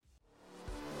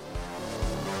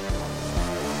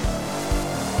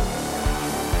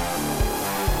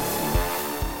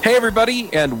Hey, everybody,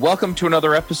 and welcome to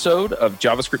another episode of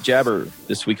JavaScript Jabber.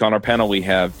 This week on our panel, we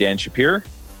have Dan Shapir.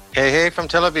 Hey, from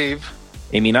Tel Aviv.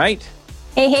 Amy Knight.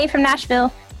 Hey, from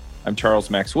Nashville. I'm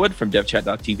Charles Max Wood from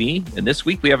DevChat.tv, and this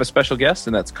week we have a special guest,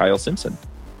 and that's Kyle Simpson.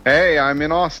 Hey, I'm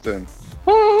in Austin.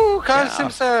 Woo, Kyle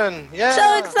Simpson. Yeah.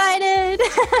 So excited.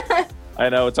 I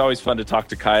know, it's always fun to talk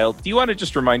to Kyle. Do you want to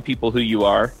just remind people who you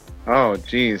are? Oh,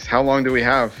 geez. How long do we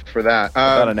have for that?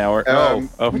 About an hour.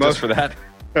 Just for that.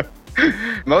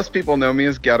 Most people know me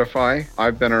as Getify.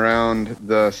 I've been around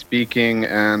the speaking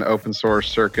and open source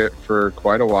circuit for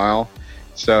quite a while.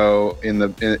 So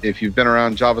if you've been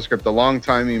around JavaScript a long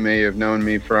time, you may have known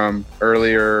me from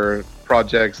earlier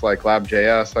projects like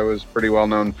Lab.js I was pretty well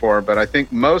known for. But I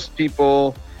think most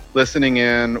people listening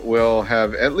in will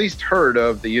have at least heard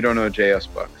of the You Don't Know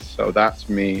JS books. So that's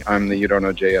me. I'm the You Don't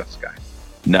Know JS guy.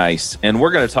 Nice. And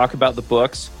we're going to talk about the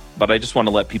books. But I just want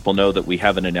to let people know that we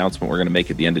have an announcement we're going to make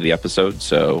at the end of the episode,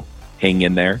 so hang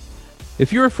in there.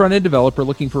 If you're a front-end developer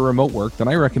looking for remote work, then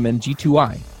I recommend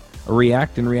G2I, a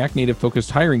React and React Native-focused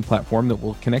hiring platform that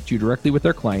will connect you directly with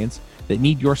their clients that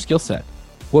need your skill set.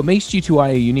 What makes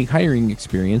G2I a unique hiring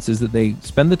experience is that they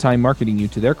spend the time marketing you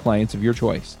to their clients of your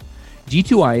choice.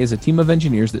 G2I is a team of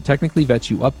engineers that technically vets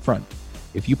you up front.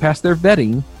 If you pass their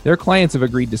vetting, their clients have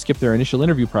agreed to skip their initial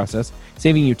interview process,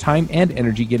 saving you time and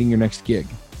energy getting your next gig.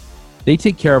 They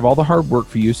take care of all the hard work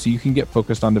for you so you can get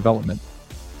focused on development.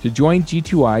 To join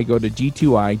G2I, go to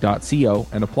g2i.co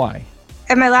and apply.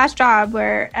 At my last job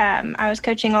where I was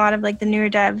coaching a lot of the newer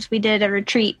devs, we did a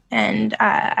retreat and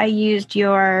I used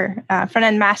your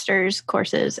front-end masters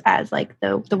courses as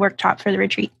the workshop for the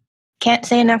retreat. Can't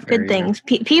say enough good things.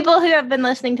 People who have been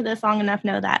listening to this long enough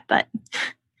know that, but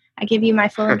I give you my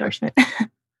full endorsement.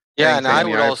 Yeah, Thanks, and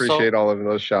Amy. I appreciate all of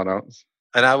those shout-outs.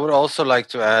 And I would also like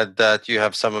to add that you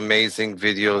have some amazing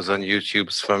videos on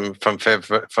YouTube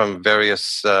from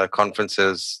various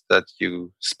conferences that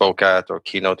you spoke at or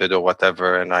keynoted or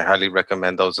whatever, and I highly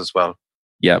recommend those as well.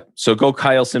 Yep. So go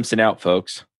Kyle Simpson out,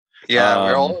 folks. Yeah,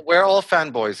 we're all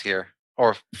fanboys here,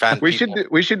 or fan. We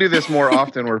should do this more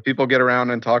often, where people get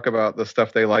around and talk about the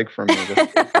stuff they like from me.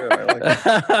 That's good. I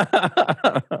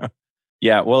like it.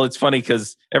 Yeah. Well, it's funny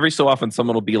because every so often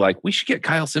someone will be like, "We should get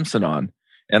Kyle Simpson on."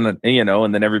 And then,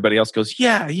 and then everybody else goes,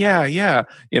 yeah.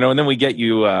 And then we get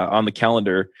you on the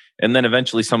calendar, and then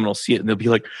eventually someone will see it and they'll be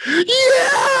like, yeah.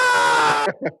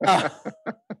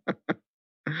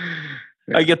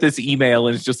 I get this email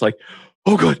and it's just like,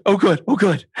 oh,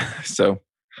 good. So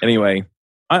anyway,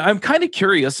 I'm kind of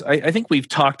curious. I think we've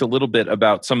talked a little bit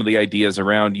about some of the ideas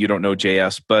around You Don't Know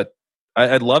JS, but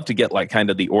I'd love to get kind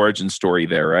of the origin story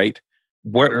there, right?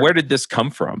 Where did this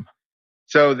come from?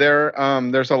 So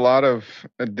there's a lot of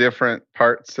different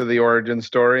parts to the origin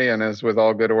story, and as with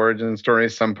all good origin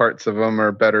stories, some parts of them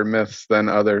are better myths than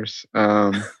others.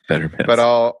 Better myths. But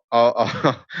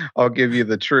I'll give you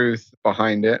the truth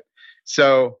behind it.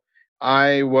 So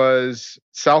I was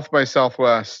South by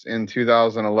Southwest in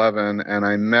 2011, and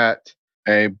I met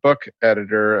a book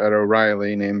editor at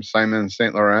O'Reilly named Simon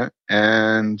St. Laurent,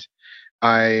 and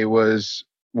I was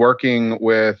working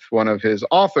with one of his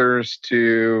authors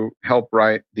to help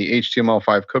write the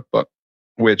HTML5 cookbook,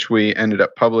 which we ended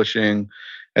up publishing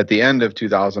at the end of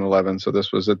 2011. So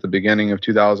this was at the beginning of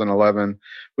 2011.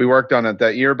 We worked on it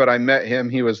that year, but I met him.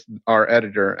 He was our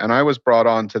editor, and I was brought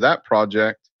on to that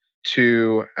project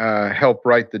to help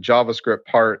write the JavaScript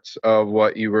parts of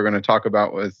what you were going to talk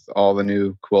about with all the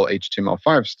new cool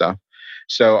HTML5 stuff.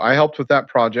 So I helped with that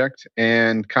project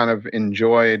and kind of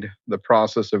enjoyed the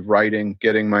process of writing,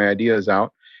 getting my ideas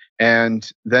out. And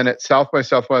then at South by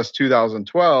Southwest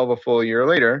 2012, a full year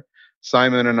later,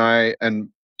 Simon and I, and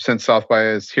since South by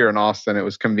is here in Austin, it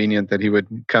was convenient that he would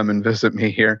come and visit me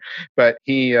here. But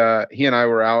he and I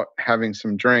were out having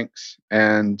some drinks,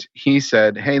 and he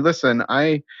said, "Hey, listen,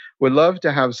 I would love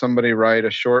to have somebody write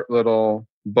a short little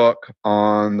book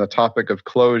on the topic of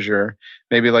closure,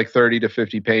 maybe 30 to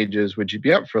 50 pages. Would you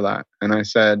be up for that?" And I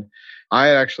said, I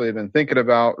actually have been thinking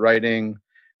about writing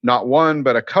not one,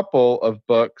 but a couple of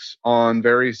books on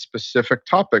very specific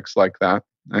topics like that.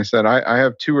 I said, I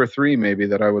have 2 or 3 maybe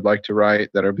that I would like to write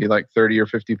that would be 30 or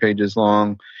 50 pages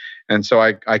long. And so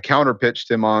I counterpitched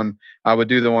him on, I would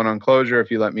do the one on closure if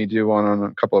you let me do one on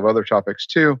a couple of other topics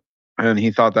too. And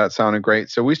he thought that sounded great.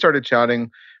 So we started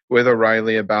chatting with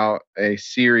O'Reilly about a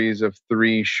series of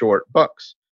 3 short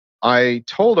books. I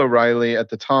told O'Reilly at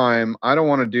the time, I don't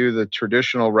want to do the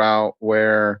traditional route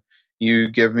where you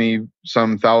give me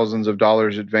some thousands of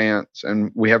dollars advance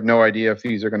and we have no idea if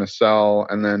these are going to sell,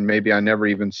 and then maybe I never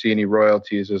even see any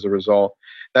royalties as a result.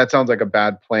 That sounds like a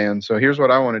bad plan. So here's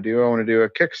what I want to do. I want to do a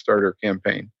Kickstarter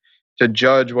campaign. to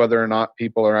judge whether or not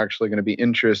people are actually going to be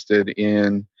interested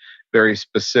in very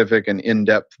specific and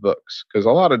in-depth books. Because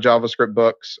a lot of JavaScript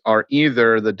books are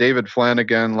either the David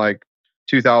Flanagan, like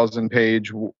 2,000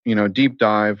 page, deep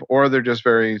dive, or they're just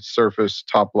very surface,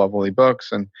 top level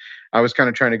books. And I was kind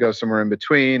of trying to go somewhere in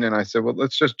between. And I said, well,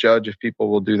 let's just judge if people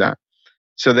will do that.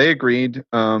 So they agreed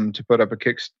to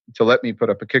let me put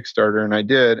up a Kickstarter, and I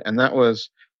did. And that was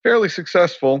fairly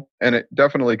successful. And it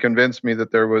definitely convinced me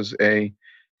that there was a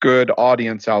good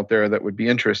audience out there that would be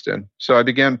interested. So I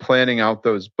began planning out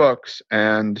those books,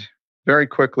 and very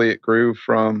quickly it grew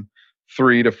from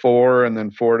 3 to 4, and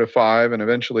then 4 to 5, and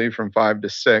eventually from 5 to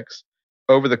 6.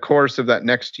 Over the course of that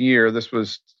next year, this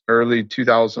was early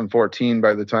 2014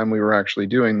 by the time we were actually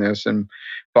doing this, and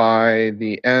by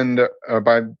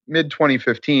mid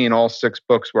 2015, all 6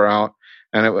 books were out,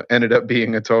 and it ended up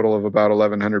being a total of about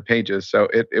 1,100 pages. So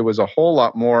it was a whole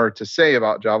lot more to say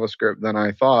about JavaScript than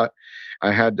I thought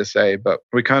I had to say, but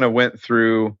we kind of went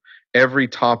through every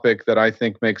topic that I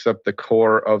think makes up the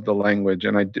core of the language.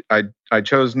 And I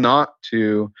chose not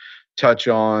to touch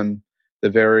on the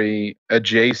very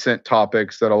adjacent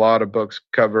topics that a lot of books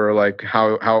cover, like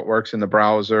how it works in the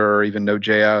browser or even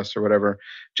Node.js or whatever.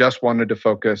 Just wanted to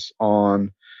focus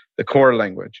on the core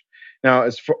language. Now,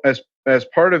 as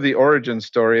part of the origin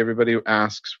story, everybody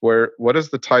asks, what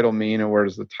does the title mean and where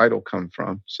does the title come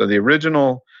from? So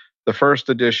the first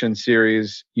edition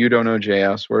series, You Don't Know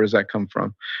JS, where does that come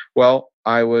from? Well,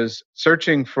 I was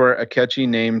searching for a catchy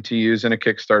name to use in a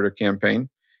Kickstarter campaign,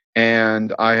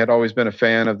 and I had always been a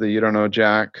fan of the You Don't Know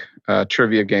Jack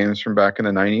trivia games from back in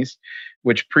the 90s,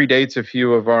 which predates a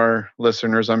few of our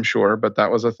listeners, I'm sure, but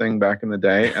that was a thing back in the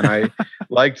day. And I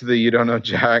liked the You Don't Know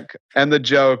Jack and the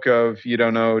joke of You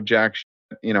Don't Know Jack.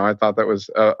 I thought that was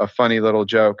a funny little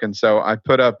joke. And so I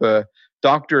put up a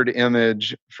doctored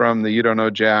image from the You Don't Know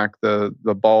Jack, the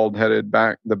bald-headed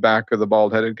back, the back of the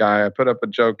bald-headed guy. I put up a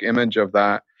joke image of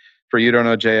that for You Don't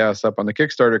Know JS up on the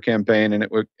Kickstarter campaign, and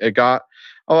it got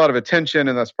a lot of attention,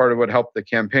 and that's part of what helped the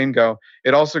campaign go.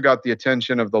 It also got the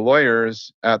attention of the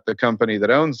lawyers at the company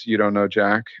that owns You Don't Know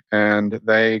Jack, and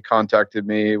they contacted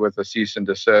me with a cease and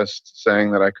desist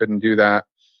saying that I couldn't do that.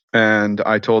 And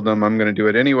I told them I'm going to do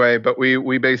it anyway. But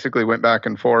we basically went back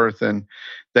and forth, and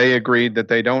they agreed that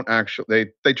they don't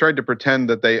actually, they tried to pretend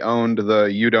that they owned the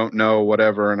You Don't Know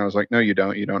whatever. And I was like, no, you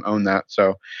don't own that.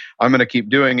 So I'm going to keep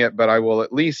doing it, but I will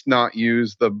at least not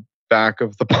use the back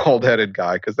of the bald-headed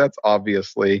guy, because that's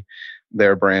obviously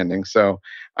their branding. So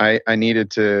I needed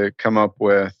to come up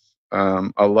with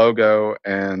a logo.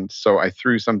 And so I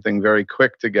threw something very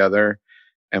quick together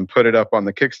and put it up on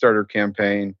the Kickstarter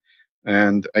campaign.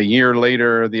 And a year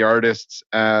later, the artists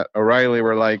at O'Reilly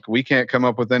were like, we can't come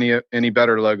up with any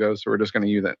better logos, so we're just going to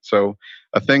use it. So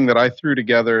a thing that I threw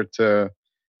together to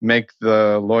make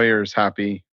the lawyers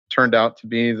happy turned out to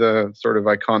be the sort of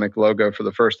iconic logo for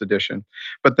the first edition.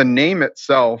 But the name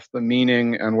itself, the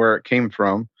meaning and where it came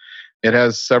from, it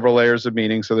has several layers of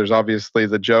meaning. So there's obviously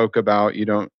the joke about you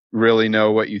don't really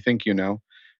know what you think you know.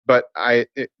 But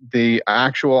the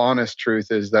actual honest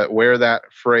truth is that where that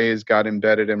phrase got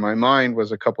embedded in my mind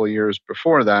was a couple of years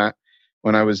before that,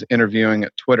 when I was interviewing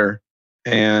at Twitter.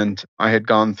 And I had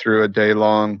gone through a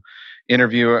day-long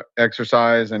interview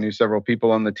exercise. I knew several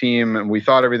people on the team, and we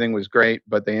thought everything was great,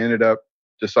 but they ended up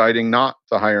deciding not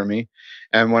to hire me.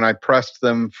 And when I pressed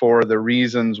them for the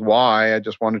reasons why, I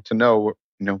just wanted to know,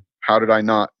 how did I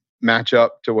not match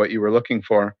up to what you were looking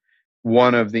for?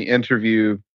 One of the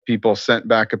interview people sent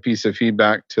back a piece of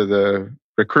feedback to the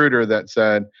recruiter that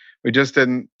said, we just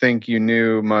didn't think you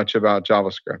knew much about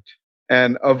JavaScript.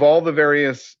 And of all the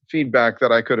various feedback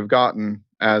that I could have gotten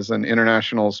as an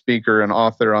international speaker and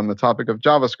author on the topic of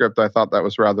JavaScript, I thought that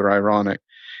was rather ironic.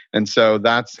 And so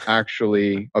that's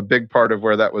actually a big part of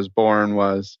where that was born.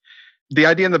 Was the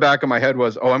idea in the back of my head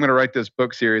was, I'm going to write this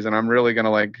book series and I'm really going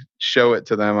to show it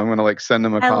to them. I'm going to send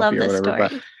them a copy or whatever. Story.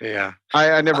 But yeah,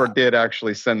 I never did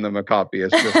actually send them a copy.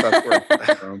 It's just that's where it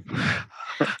comes from.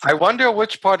 I wonder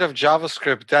which part of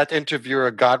JavaScript that interviewer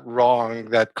got wrong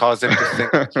that caused him to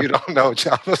think that you don't know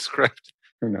JavaScript.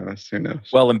 Who knows?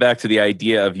 Well, and back to the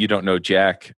idea of You Don't Know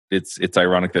Jack. It's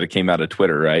ironic that it came out of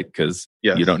Twitter, right? Because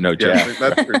you don't know Jack. Yes,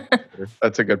 that's true.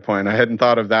 That's a good point. I hadn't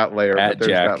thought of that layer, but there's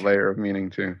Jack. that layer of meaning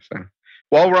too. So,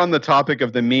 while we're on the topic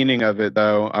of the meaning of it,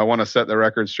 though, I want to set the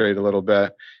record straight a little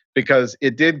bit, because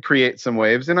it did create some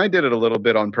waves, and I did it a little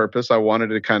bit on purpose. I wanted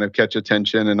to kind of catch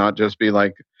attention and not just be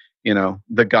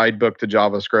the guidebook to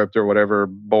JavaScript or whatever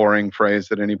boring phrase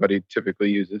that anybody typically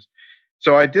uses.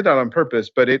 So I did that on purpose,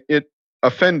 but it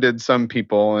offended some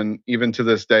people. And even to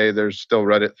this day, there's still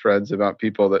Reddit threads about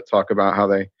people that talk about how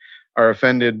they are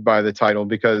offended by the title,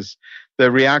 because the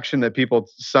reaction that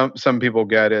some people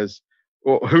get is,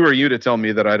 well, who are you to tell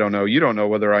me that I don't know? You don't know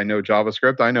whether I know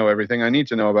JavaScript. I know everything I need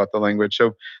to know about the language.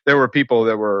 So there were people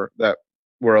that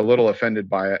were a little offended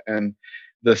by it. And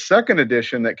the second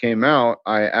edition that came out,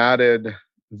 I added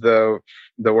the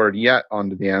word yet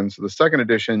onto the end. So the second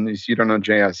edition is you don't know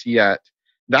JS yet.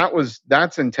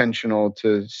 That's intentional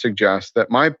to suggest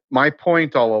that my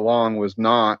point all along was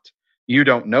not you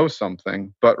don't know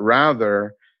something, but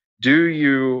rather, do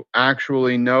you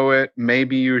actually know it?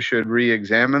 Maybe you should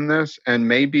re-examine this, and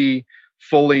maybe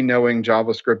fully knowing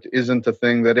JavaScript isn't a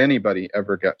thing that anybody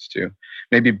ever gets to.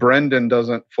 Maybe Brendan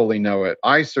doesn't fully know it.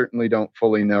 I certainly don't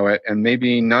fully know it, and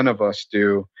maybe none of us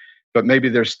do, but maybe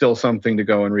there's still something to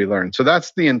go and relearn. So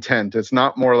that's the intent. It's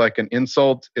not more like an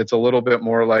insult. It's a little bit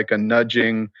more like a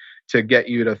nudging to get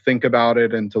you to think about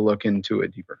it and to look into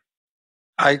it deeper.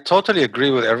 I totally agree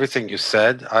with everything you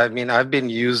said. I mean, I've been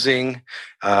using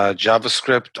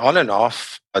JavaScript on and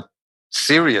off, but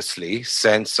seriously,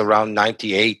 since around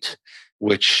 98,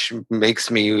 which makes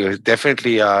me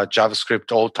definitely a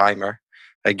JavaScript old-timer.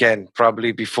 Again,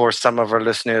 probably before some of our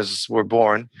listeners were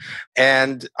born.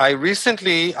 And I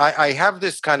have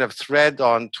this kind of thread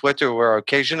on Twitter where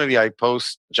occasionally I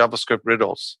post JavaScript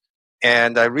riddles.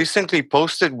 And I recently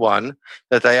posted one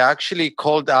that I actually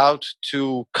called out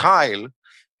to Kyle,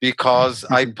 because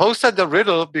I posted the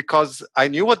riddle because I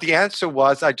knew what the answer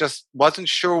was. I just wasn't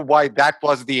sure why that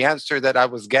was the answer that I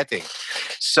was getting.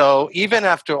 So even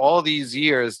after all these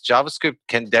years, JavaScript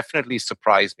can definitely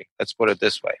surprise me. Let's put it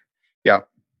this way.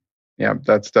 Yeah,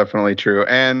 that's definitely true.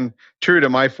 And true to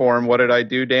my form, what did I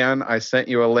do, Dan? I sent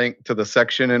you a link to the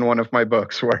section in one of my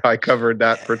books where I covered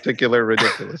that particular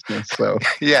ridiculousness. So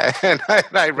yeah, and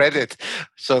I read it.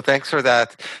 So thanks for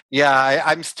that. Yeah,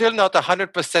 I'm still not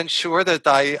 100% sure that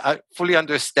I fully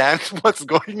understand what's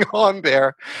going on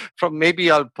there. Maybe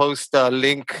I'll post a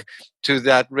link to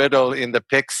that riddle in the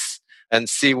pics and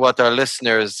see what our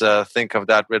listeners think of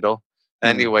that riddle.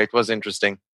 Anyway, it was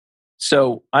interesting.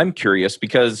 So I'm curious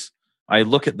because I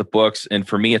look at the books, and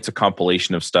for me, it's a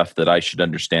compilation of stuff that I should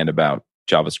understand about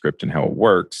JavaScript and how it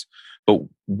works. But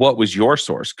what was your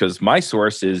source? Because my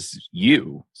source is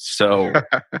you. So,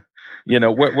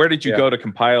 where did you go to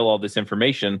compile all this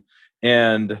information?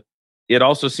 And it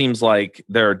also seems like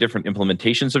there are different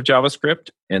implementations of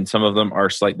JavaScript, and some of them are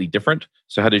slightly different.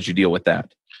 So how did you deal with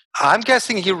that? I'm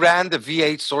guessing he ran the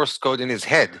V8 source code in his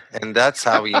head, and that's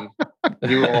how he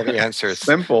knew all the answers.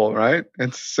 Simple, right?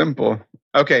 It's simple.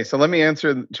 Okay, so let me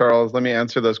answer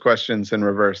those questions in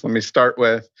reverse. Let me start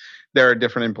with there are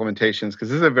different implementations, because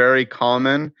this is a very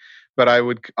common, but I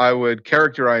would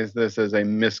characterize this as a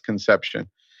misconception.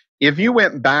 If you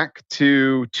went back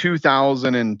to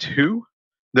 2002,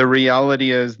 the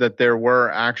reality is that there were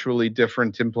actually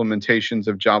different implementations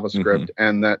of JavaScript,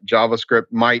 and that JavaScript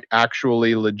might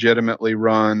actually legitimately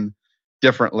run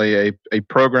differently. A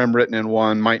program written in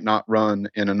one might not run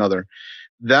in another.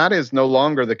 That is no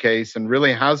longer the case, and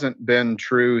really hasn't been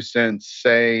true since,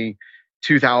 say,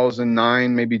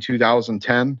 2009, maybe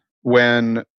 2010,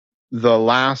 when the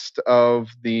last of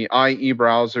the IE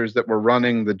browsers that were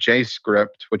running the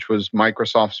JScript, which was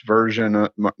Microsoft's version,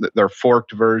 their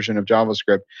forked version of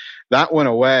JavaScript, that went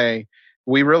away.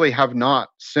 We really have not,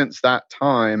 since that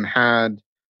time, had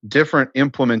different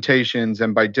implementations,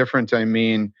 and by different I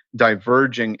mean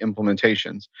diverging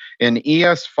implementations. In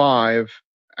ES5,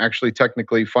 actually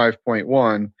technically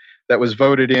 5.1, that was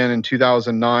voted in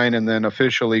 2009 and then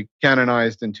officially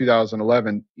canonized in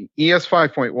 2011, ES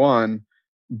 5.1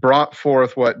 brought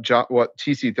forth what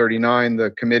TC39,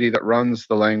 the committee that runs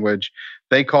the language,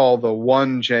 they call the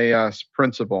OneJS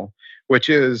principle, which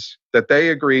is that they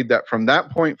agreed that from that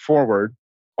point forward,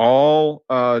 all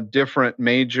different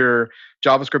major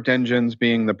JavaScript engines,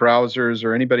 being the browsers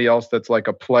or anybody else that's like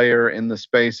a player in the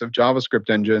space of JavaScript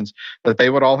engines, that they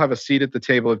would all have a seat at the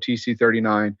table of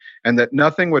TC39, and that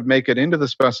nothing would make it into the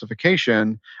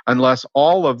specification unless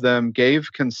all of them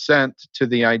gave consent to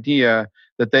the idea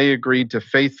that they agreed to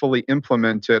faithfully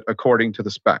implement it according to the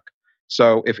spec.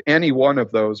 So if any one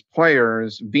of those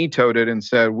players vetoed it and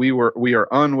said we are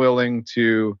unwilling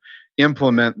to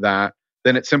implement that,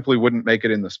 then it simply wouldn't make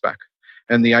it in the spec.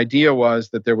 And the idea was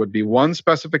that there would be one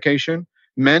specification,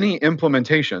 many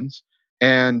implementations,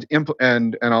 and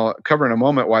I'll cover in a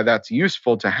moment why that's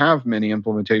useful to have many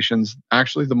implementations.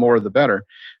 Actually, the more the better.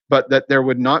 But that there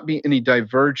would not be any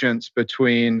divergence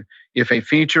between if a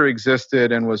feature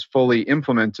existed and was fully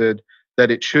implemented,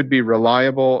 that it should be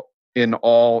reliable in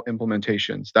all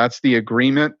implementations. That's the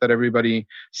agreement that everybody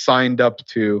signed up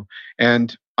to.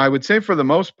 And I would say for the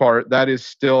most part, that is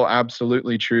still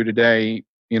absolutely true today.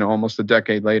 almost a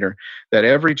decade later, that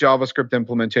every JavaScript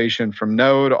implementation from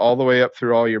Node all the way up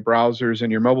through all your browsers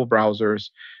and your mobile browsers,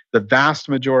 the vast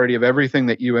majority of everything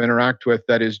that you interact with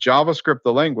that is JavaScript,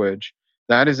 the language,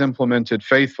 that is implemented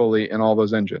faithfully in all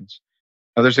those engines.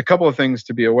 Now, there's a couple of things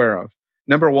to be aware of.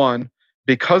 Number one,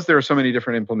 because there are so many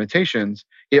different implementations,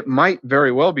 it might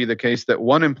very well be the case that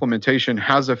one implementation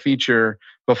has a feature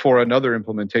before another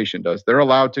implementation does. They're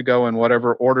allowed to go in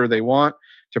whatever order they want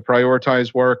to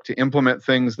prioritize work, to implement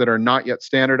things that are not yet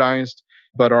standardized,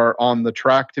 but are on the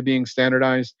track to being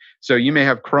standardized. So you may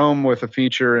have Chrome with a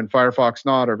feature and Firefox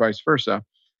not, or vice versa.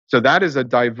 So that is a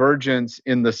divergence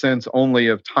in the sense only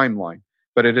of timeline.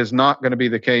 But it is not going to be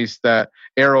the case that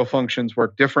arrow functions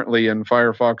work differently in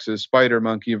Firefox's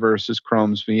SpiderMonkey versus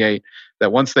Chrome's V8,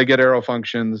 that once they get arrow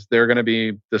functions, they're going to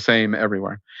be the same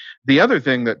everywhere. The other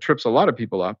thing that trips a lot of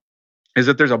people up is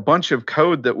that there's a bunch of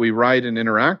code that we write and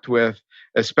interact with,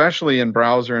 especially in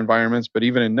browser environments, but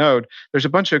even in Node, there's a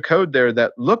bunch of code there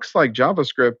that looks like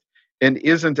JavaScript and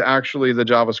isn't actually the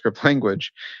JavaScript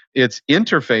language. It's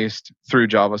interfaced through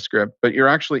JavaScript, but you're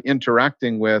actually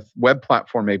interacting with web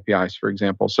platform APIs, for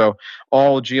example. So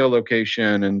all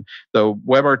geolocation and the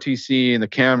WebRTC and the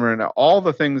camera and all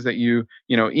the things that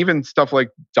even stuff like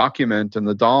document and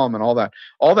the DOM and all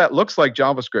that looks like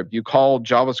JavaScript. You call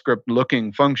JavaScript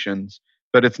looking functions,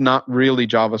 but it's not really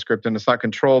JavaScript and it's not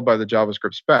controlled by the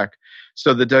JavaScript spec.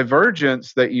 So the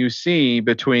divergence that you see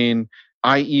between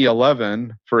IE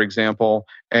 11, for example,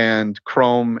 and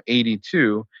Chrome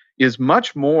 82 is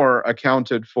much more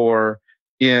accounted for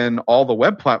in all the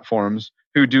web platforms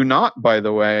who do not, by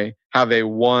the way, have a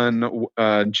one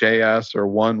JS or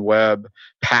one web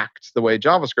packed the way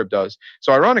JavaScript does.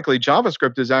 So ironically,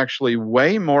 JavaScript is actually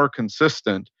way more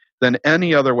consistent than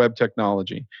any other web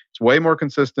technology. It's way more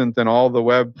consistent than all the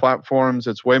web platforms.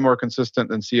 It's way more consistent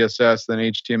than CSS, than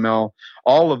HTML.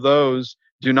 All of those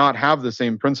do not have the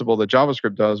same principle that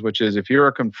JavaScript does, which is if you're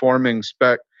a conforming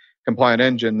spec compliant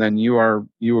engine, then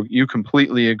you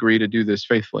completely agree to do this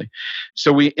faithfully.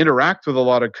 So we interact with a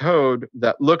lot of code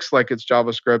that looks like it's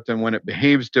JavaScript, and when it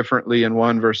behaves differently in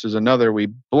one versus another, we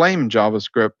blame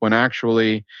JavaScript when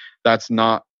actually that's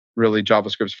not really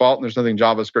JavaScript's fault, and there's nothing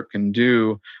JavaScript can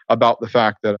do about the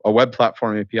fact that a web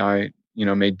platform API,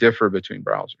 may differ between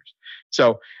browsers.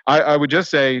 So I would just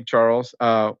say, Charles,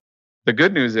 the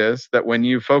good news is that when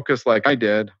you focus like I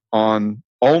did on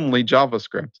only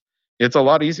JavaScript, it's a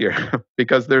lot easier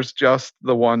because there's just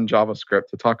the one JavaScript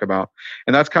to talk about.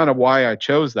 And that's kind of why I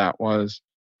chose that. Was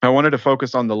I wanted to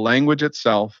focus on the language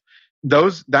itself.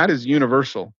 That is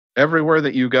universal. Everywhere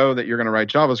that you go that you're going to write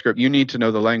JavaScript, you need to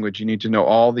know the language. You need to know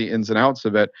all the ins and outs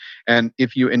of it. And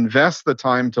if you invest the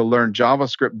time to learn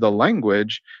JavaScript, the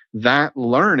language, that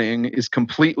learning is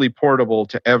completely portable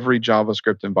to every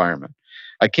JavaScript environment.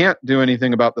 I can't do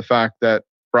anything about the fact that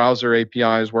browser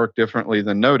APIs work differently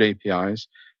than Node APIs.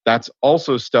 That's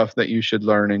also stuff that you should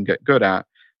learn and get good at.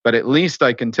 But at least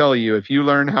I can tell you, if you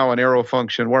learn how an arrow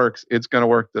function works, it's going to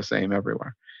work the same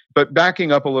everywhere. But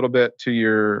backing up a little bit to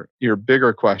your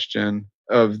bigger question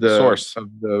of the source of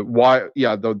the why,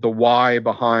 the why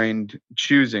behind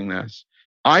choosing this.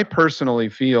 I personally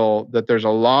feel that there's a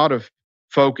lot of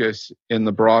focus in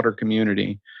the broader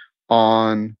community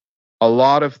on a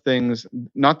lot of things.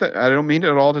 Not that I don't mean it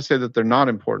at all to say that they're not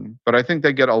important, but I think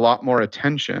they get a lot more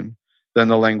attention than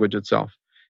the language itself.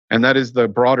 And that is the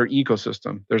broader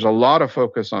ecosystem. There's a lot of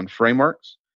focus on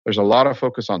frameworks. There's a lot of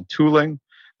focus on tooling.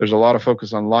 There's a lot of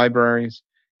focus on libraries.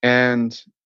 And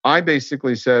I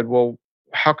basically said, well,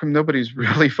 how come nobody's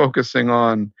really focusing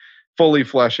on fully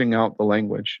fleshing out the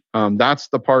language? That's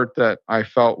the part that I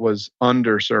felt was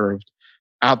underserved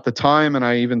at the time, and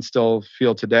I even still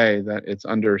feel today that it's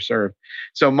underserved.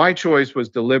 So my choice was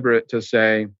deliberate to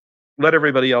say, let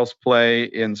everybody else play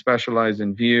and specialize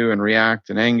in Vue and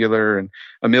React and Angular and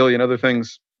a million other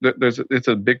things. It's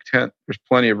a big tent. There's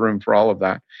plenty of room for all of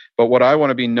that. But what I want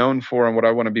to be known for and what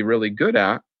I want to be really good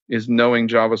at is knowing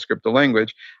JavaScript, the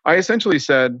language. I essentially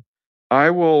said, I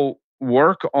will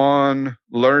work on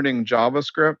learning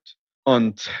JavaScript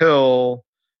until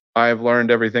I've learned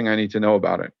everything I need to know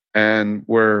about it. And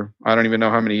I don't even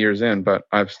know how many years in, but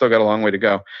I've still got a long way to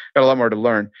go. Got a lot more to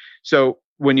learn. So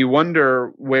when you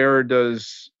wonder where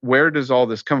does all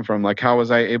this come from? Like, how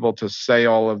was I able to say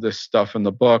all of this stuff in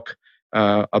the book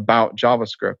about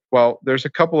JavaScript? Well, there's a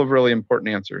couple of really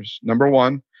important answers. Number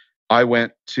one, I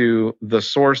went to the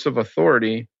source of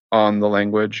authority on the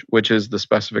language, which is the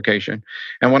specification.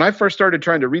 And when I first started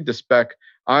trying to read the spec,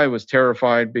 I was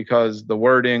terrified because the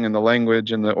wording and the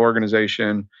language and the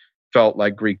organization felt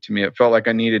like Greek to me. It felt like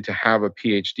I needed to have a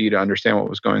PhD to understand what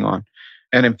was going on.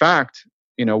 And in fact,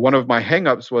 one of my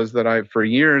hangups was that I, for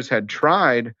years, had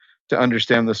tried to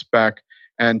understand the spec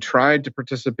and tried to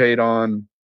participate on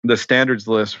the standards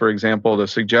list, for example, to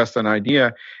suggest an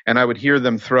idea. And I would hear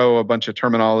them throw a bunch of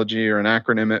terminology or an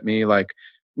acronym at me. Like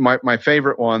my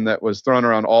favorite one that was thrown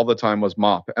around all the time was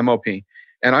MOP, M-O-P.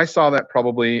 And I saw that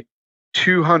probably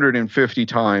 250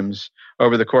 times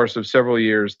over the course of several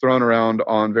years, thrown around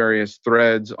on various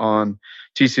threads on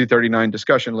TC39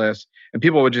 discussion lists. And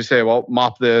people would just say, well,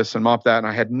 MOP this and MOP that. And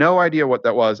I had no idea what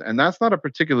that was. And that's not a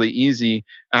particularly easy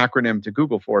acronym to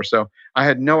Google for. So I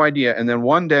had no idea. And then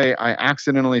one day I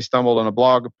accidentally stumbled on a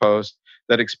blog post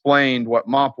that explained what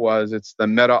MOP was. It's the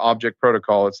meta object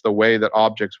protocol. It's the way that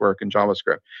objects work in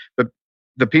JavaScript. But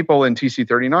the people in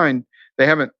TC39,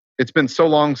 it's been so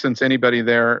long since anybody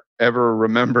there ever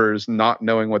remembers not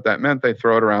knowing what that meant. They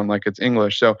throw it around like it's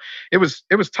English. So it was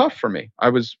tough for me. I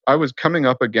was coming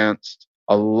up against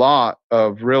a lot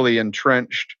of really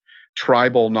entrenched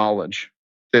tribal knowledge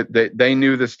that they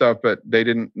knew this stuff, but they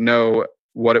didn't know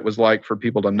what it was like for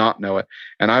people to not know it.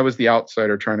 And I was the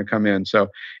outsider trying to come in. So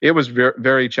it was very,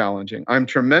 very challenging. I'm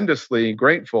tremendously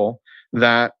grateful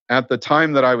that at the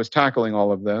time that I was tackling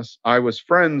all of this, I was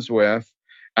friends with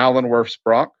Alan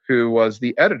Werfsbrock, who was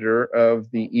the editor of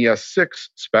the ES6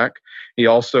 spec. He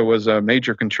also was a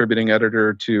major contributing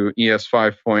editor to ES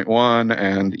 5.1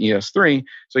 and ES3.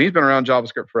 So he's been around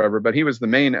JavaScript forever, but he was the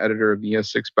main editor of the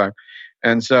ES6 spec.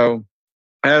 And so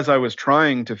as I was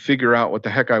trying to figure out what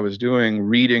the heck I was doing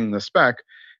reading the spec,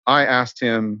 I asked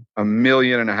him 1.5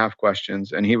 million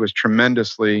questions, and he was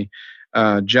tremendously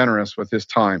generous with his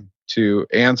time to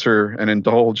answer and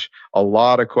indulge a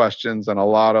lot of questions and a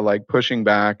lot of like pushing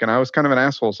back. And I was kind of an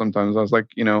asshole sometimes. I was like,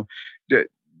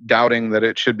 doubting that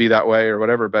it should be that way or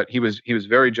whatever, but he was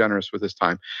very generous with his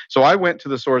time. So I went to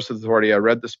the source authority, I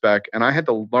read the spec, and I had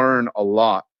to learn a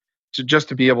lot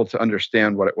to be able to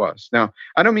understand what it was. Now,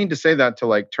 I don't mean to say that to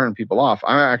like turn people off.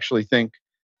 I actually think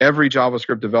every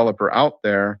JavaScript developer out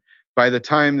there, by the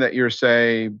time that you're,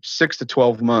 say, 6 to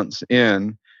 12 months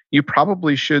in, you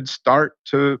probably should start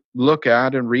to look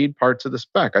at and read parts of the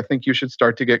spec. I think you should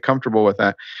start to get comfortable with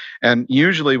that. And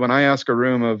usually when I ask a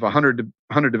room of 100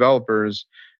 developers,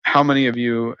 how many of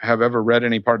you have ever read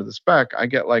any part of the spec? I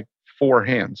get like 4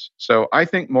 hands. So I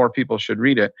think more people should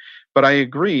read it. But I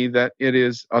agree that it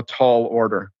is a tall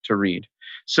order to read.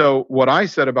 So what I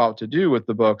set about to do with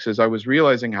the books is I was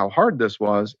realizing how hard this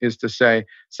was, is to say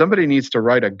somebody needs to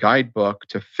write a guidebook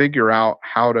to figure out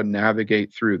how to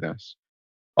navigate through this.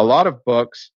 A lot of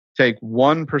books take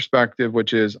one perspective,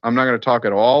 which is I'm not going to talk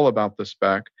at all about the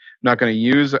spec. I'm not going to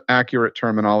use accurate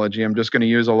terminology. I'm just going to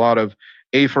use a lot of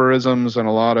aphorisms and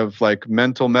a lot of like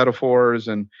mental metaphors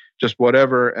and just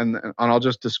whatever. And I'll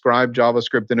just describe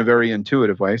JavaScript in a very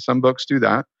intuitive way. Some books do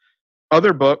that.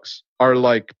 Other books are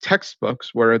like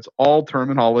textbooks where it's all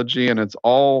terminology and it's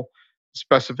all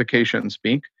specification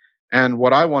speak. And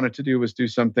what I wanted to do was do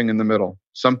something in the middle,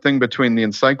 something between the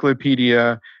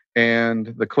encyclopedia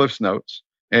and the Cliff's Notes,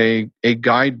 a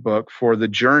guidebook for the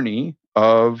journey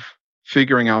of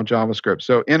figuring out JavaScript.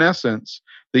 So in essence,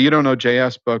 the You Don't Know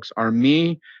JS books are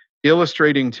me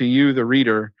illustrating to you, the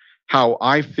reader, how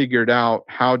I figured out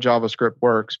how JavaScript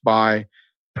works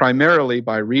primarily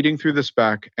by reading through the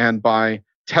spec and by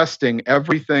testing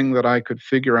everything that I could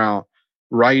figure out,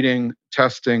 writing,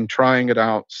 testing, trying it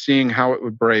out, seeing how it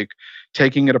would break,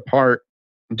 taking it apart,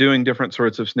 doing different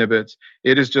sorts of snippets.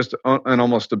 It is just an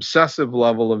almost obsessive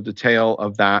level of detail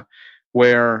of that,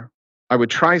 where I would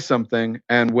try something,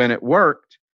 and when it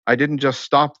worked, I didn't just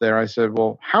stop there. I said,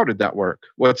 well, how did that work?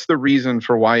 What's the reason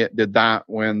for why it did that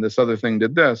when this other thing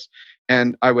did this?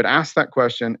 And I would ask that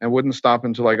question and wouldn't stop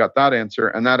until I got that answer.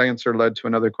 And that answer led to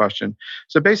another question.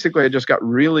 So basically, I just got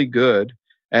really good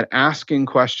at asking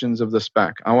questions of the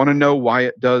spec. I want to know why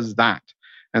it does that.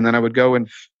 And then I would go and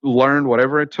learn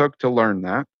whatever it took to learn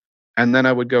that. And then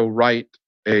I would go write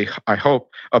I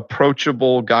hope,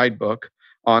 approachable guidebook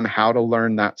on how to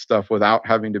learn that stuff without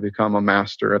having to become a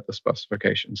master at the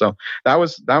specification. So that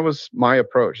was my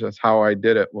approach. That's how I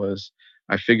did it. Was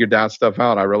I figured that stuff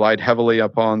out. I relied heavily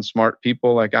upon smart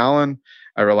people like Alan.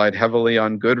 I relied heavily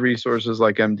on good resources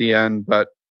like MDN. But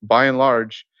by and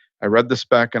large, I read the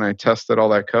spec and I tested all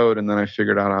that code, and then I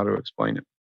figured out how to explain it.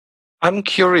 I'm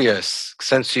curious,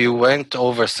 since you went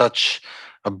over such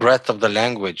a breadth of the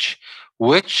language,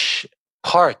 which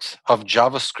part of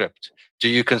JavaScript do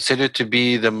you consider to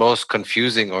be the most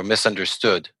confusing or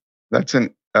misunderstood? That's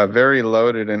a very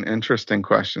loaded and interesting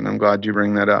question. I'm glad you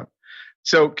bring that up.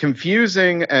 So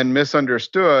confusing and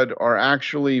misunderstood are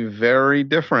actually very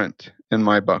different in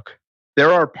my book.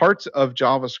 There are parts of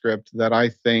JavaScript that I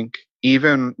think,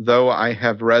 even though I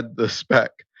have read the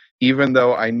spec even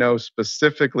though I know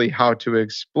specifically how to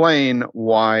explain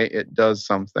why it does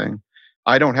something.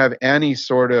 I don't have any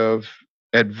sort of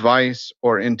advice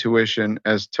or intuition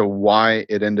as to why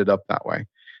it ended up that way.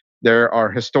 There are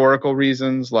historical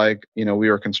reasons, like, we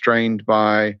were constrained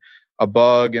by a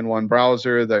bug in one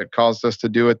browser that caused us to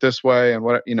do it this way.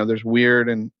 And there's weird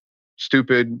and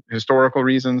stupid historical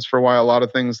reasons for why a lot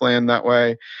of things land that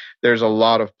way. There's a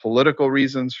lot of political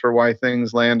reasons for why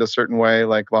things land a certain way,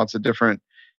 like lots of different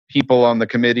people on the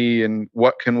committee and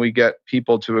what can we get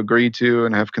people to agree to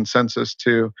and have consensus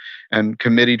to, and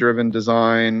committee-driven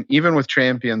design. Even with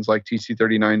champions like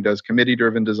TC39 does,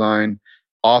 committee-driven design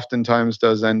oftentimes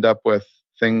does end up with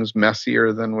things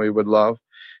messier than we would love.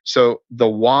 So the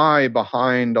why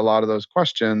behind a lot of those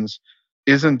questions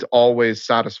isn't always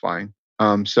satisfying.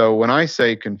 So when I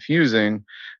say confusing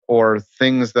or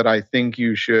things that I think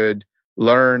you should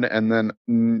learn and then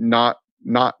not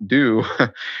do,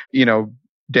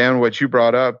 Dan, what you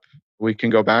brought up, we can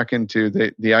go back into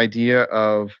the idea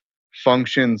of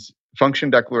function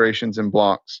declarations in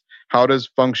blocks. How does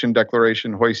function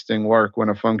declaration hoisting work when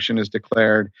a function is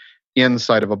declared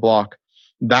inside of a block?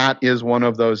 That is one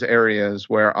of those areas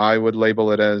where I would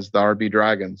label it as the RB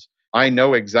Dragons. I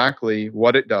know exactly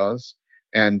what it does,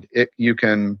 and you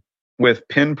can, with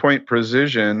pinpoint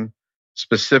precision,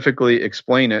 specifically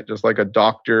explain it, just like a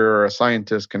doctor or a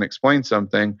scientist can explain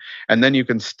something. And then you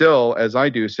can still, as I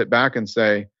do, sit back and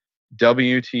say,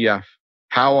 WTF?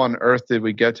 How on earth did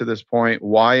we get to this point?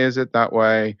 Why is it that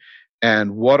way?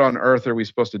 And what on earth are we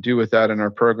supposed to do with that in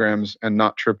our programs and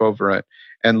not trip over it?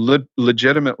 And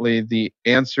legitimately, the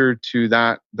answer to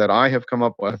that I have come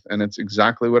up with, and it's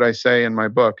exactly what I say in my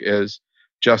book, is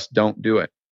just don't do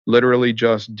it. Literally,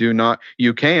 just do not.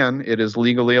 You can. It is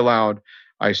legally allowed.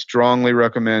 I strongly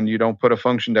recommend you don't put a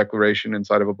function declaration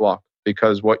inside of a block,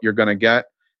 because what you're going to get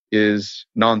is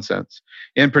nonsense.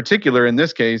 In particular, in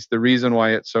this case, the reason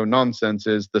why it's so nonsense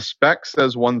is the spec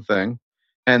says one thing,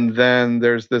 and then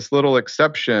there's this little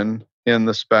exception in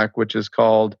the spec, which is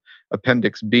called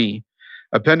Appendix B.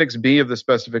 Appendix B of the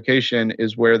specification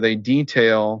is where they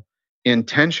detail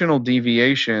intentional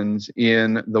deviations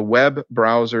in the web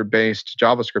browser-based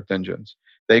JavaScript engines.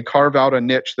 They carve out a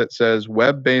niche that says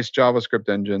web-based JavaScript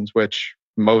engines, which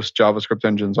most JavaScript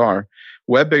engines are.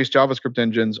 Web-based JavaScript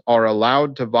engines are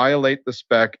allowed to violate the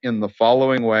spec in the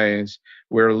following ways.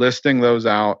 We're listing those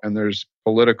out, and there's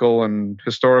political and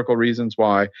historical reasons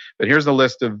why. But here's a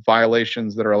list of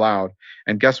violations that are allowed.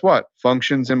 And guess what?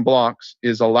 Functions in blocks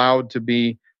is allowed to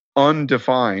be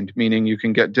undefined, meaning you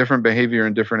can get different behavior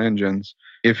in different engines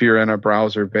if you're in a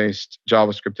browser-based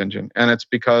JavaScript engine. And it's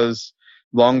because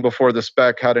long before the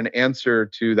spec had an answer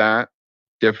to that,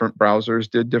 different browsers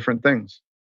did different things.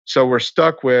 So we're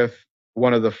stuck with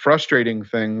one of the frustrating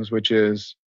things, which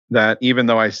is that even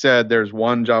though I said there's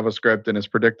one JavaScript and it's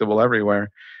predictable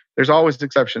everywhere, there's always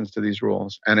exceptions to these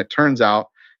rules. And it turns out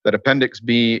that Appendix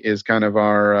B is kind of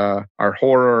our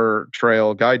horror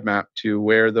trail guide map to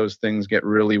where those things get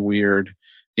really weird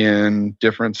in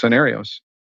different scenarios.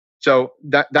 So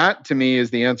that to me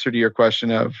is the answer to your question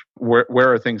of where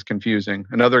are things confusing.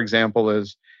 Another example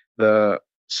is the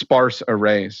sparse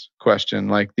arrays question.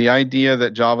 Like the idea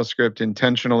that JavaScript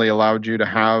intentionally allowed you to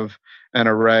have an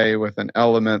array with an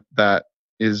element that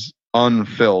is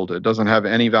unfilled. It doesn't have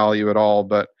any value at all,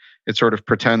 but it sort of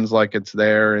pretends like it's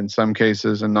there in some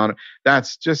cases and not.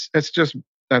 That's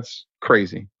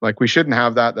crazy. Like we shouldn't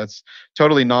have that. That's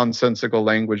totally nonsensical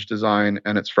language design,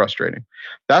 and it's frustrating.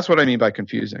 That's what I mean by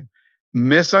confusing.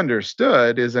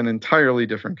 Misunderstood is an entirely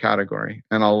different category,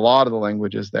 and a lot of the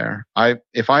language is there.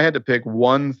 If I had to pick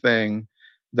one thing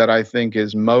that I think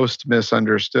is most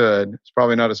misunderstood, it's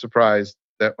probably not a surprise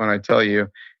that when I tell you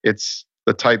it's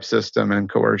the type system and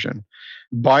coercion.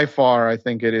 By far, I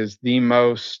think it is the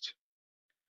most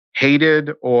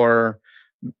hated or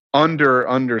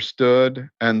understood,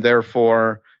 and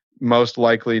therefore most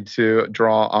likely to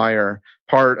draw ire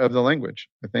part of the language.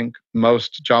 I think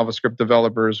most JavaScript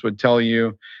developers would tell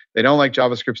you they don't like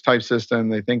JavaScript's type system.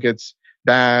 They think it's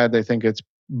bad. They think it's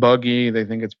buggy. They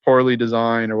think it's poorly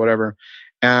designed or whatever.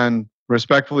 And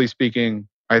respectfully speaking,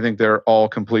 I think they're all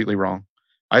completely wrong.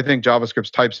 I think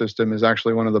JavaScript's type system is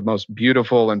actually one of the most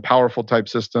beautiful and powerful type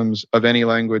systems of any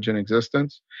language in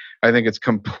existence. I think it's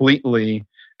completely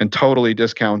and totally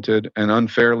discounted and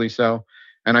unfairly so.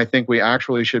 And I think we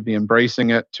actually should be embracing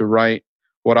it to write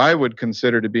what I would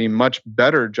consider to be much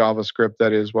better JavaScript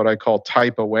that is what I call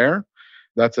type aware.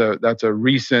 That's a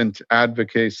recent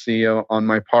advocacy on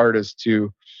my part, is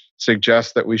to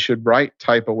suggest that we should write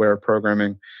type aware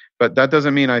programming. But that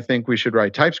doesn't mean I think we should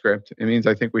write TypeScript. It means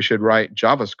I think we should write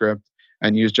JavaScript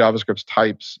and use JavaScript's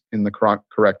types in the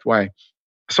correct way.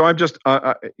 So I'm just,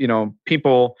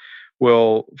 people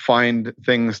will find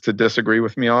things to disagree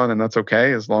with me on, and that's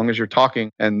okay. As long as you're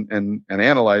talking and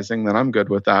analyzing, then I'm good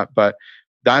with that. But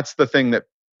that's the thing that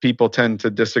people tend to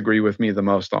disagree with me the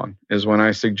most on, is when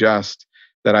I suggest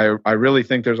that I really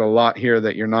think there's a lot here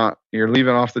that you're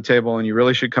leaving off the table, and you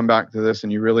really should come back to this,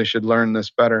 and you really should learn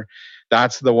this better.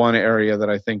 That's the one area that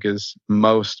I think is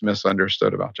most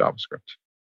misunderstood about JavaScript.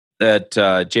 At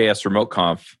JS Remote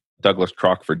Conf, Douglas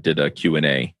Crockford did a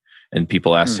Q&A, and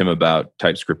people asked him about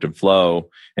TypeScript and Flow,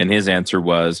 and his answer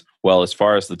was, well, as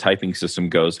far as the typing system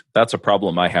goes, that's a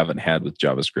problem I haven't had with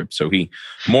JavaScript. So he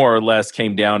more or less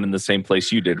came down in the same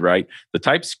place you did, right? The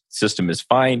type system is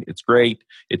fine. It's great.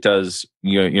 It does,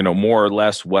 more or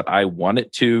less what I want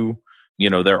it to.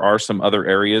 There are some other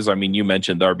areas. I mean, you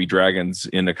mentioned the RB Dragons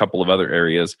in a couple of other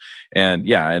areas. And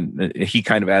and he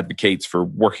kind of advocates for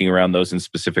working around those in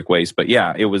specific ways. But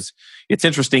it's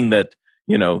interesting that,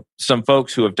 some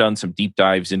folks who have done some deep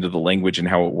dives into the language and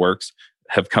how it works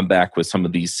have come back with some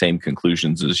of these same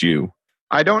conclusions as you.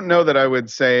 I don't know that I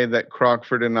would say that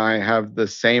Crockford and I have the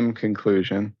same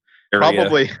conclusion.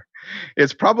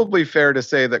 It's probably fair to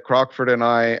say that Crockford and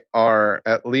I are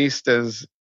at least as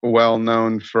well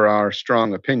known for our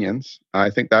strong opinions. I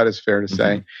think that is fair to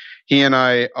say. He and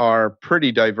I are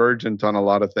pretty divergent on a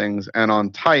lot of things. And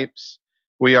on types,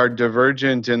 we are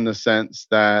divergent in the sense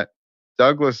that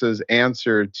Douglas's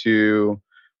answer to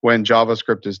when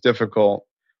JavaScript is difficult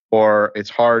or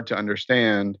it's hard to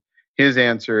understand, his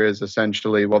answer is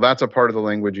essentially, well, that's a part of the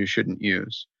language you shouldn't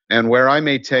use. And where I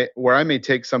may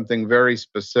take something very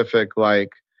specific, like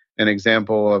an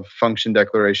example of function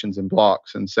declarations and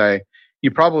blocks, and say,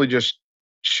 you probably just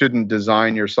shouldn't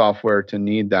design your software to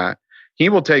need that. He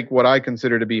will take what I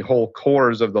consider to be whole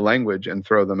cores of the language and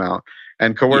throw them out.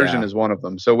 And coercion is one of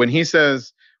them. So when he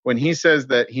says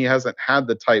that he hasn't had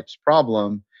the types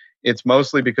problem, it's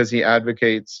mostly because he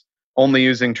advocates only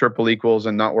using triple equals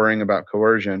and not worrying about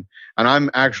coercion. And I'm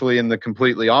actually in the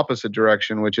completely opposite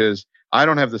direction, which is I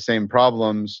don't have the same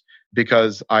problems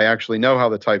because I actually know how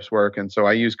the types work. And so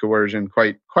I use coercion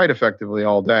quite effectively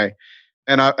all day.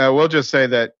 And I will just say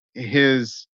that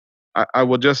I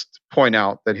will just point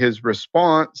out that his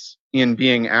response in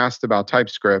being asked about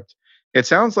TypeScript, it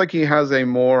sounds like he has a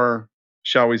more,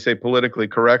 shall we say, politically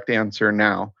correct answer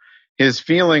now. His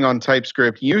feeling on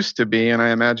TypeScript used to be, and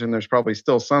I imagine there's probably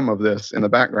still some of this in the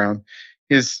background,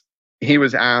 he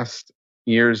was asked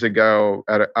years ago,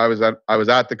 I was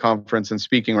at the conference and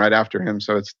speaking right after him,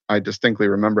 so I distinctly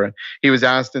remember it. He was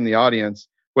asked in the audience,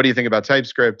 what do you think about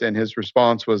TypeScript? And his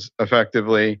response was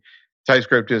effectively,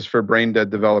 TypeScript is for brain dead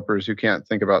developers who can't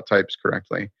think about types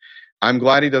correctly. I'm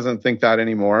glad he doesn't think that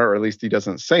anymore, or at least he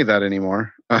doesn't say that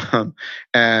anymore.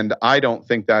 And I don't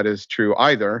think that is true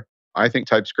either. I think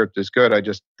TypeScript is good. I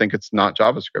just think it's not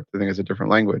JavaScript. I think it's a different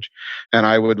language. And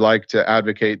I would like to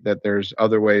advocate that there's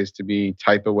other ways to be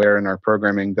type aware in our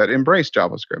programming that embrace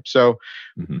JavaScript. So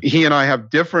he and I have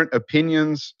different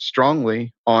opinions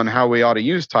strongly on how we ought to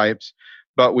use types,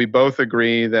 but we both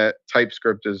agree that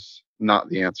TypeScript is not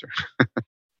the answer.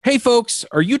 Hey folks,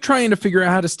 are you trying to figure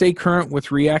out how to stay current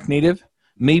with React Native?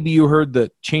 Maybe you heard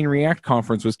the Chain React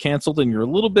conference was canceled and you're a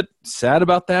little bit sad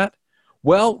about that.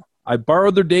 Well, I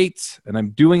borrowed their dates and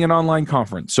I'm doing an online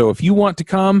conference. So if you want to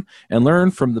come and learn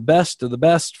from the best of the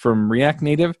best from React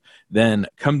Native, then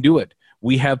come do it.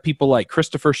 We have people like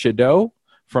Christopher Shadow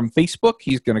from Facebook.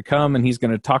 He's going to come and he's going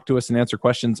to talk to us and answer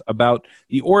questions about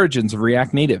the origins of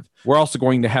React Native. We're also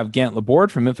going to have Gant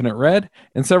Laborde from Infinite Red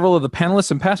and several of the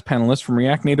panelists and past panelists from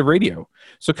React Native Radio.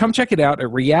 So come check it out at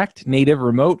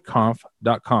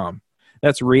reactnativeremoteconf.com.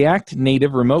 That's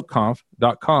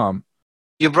reactnativeremoteconf.com.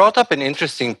 You brought up an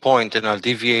interesting point, and I'll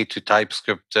deviate to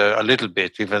TypeScript a little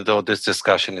bit, even though this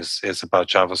discussion is about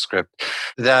JavaScript,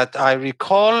 that I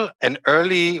recall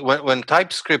when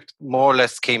TypeScript more or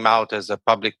less came out as a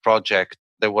public project,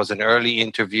 there was an early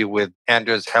interview with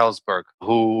Anders Hellsberg,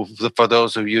 who, for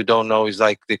those of you who don't know, is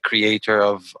like the creator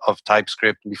of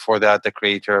TypeScript. Before that, the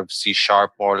creator of C#,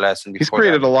 more or less. And he's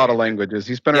created a lot of languages.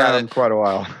 He's been around quite a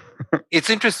while. It's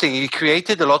interesting. He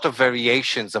created a lot of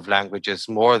variations of languages,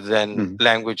 more than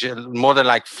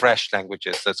like fresh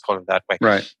languages. Let's call it that way.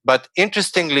 Right. But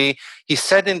interestingly, he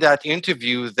said in that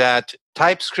interview that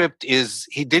TypeScript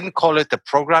he didn't call it a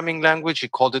programming language. He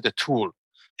called it a tool.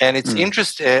 And it's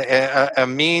a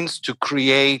means to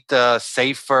create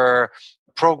safer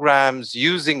programs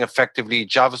using effectively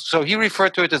JavaScript. So he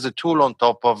referred to it as a tool on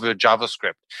top of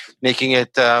JavaScript, making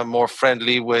it more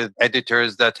friendly with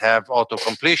editors that have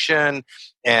auto-completion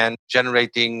and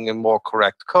generating more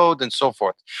correct code and so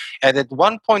forth. And at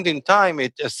one point in time,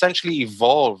 it essentially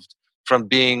evolved from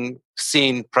being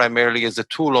seen primarily as a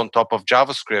tool on top of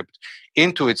JavaScript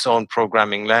into its own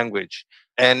programming language.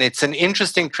 And it's an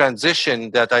interesting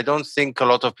transition that I don't think a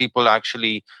lot of people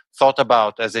actually thought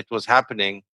about as it was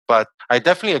happening. But I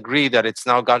definitely agree that it's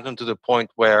now gotten to the point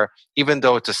where, even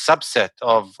though it's a subset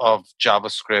of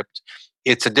JavaScript,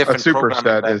 it's a different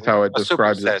superset is how it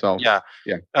describes itself.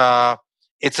 Yeah.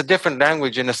 It's a different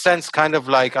language in a sense, kind of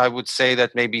like I would say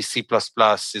that maybe C++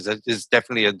 is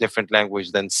definitely a different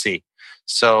language than C.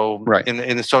 So right.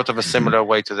 in sort of a similar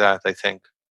way to that, I think.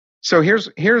 So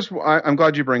here's why, I'm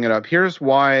glad you bring it up. Here's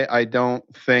why I don't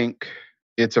think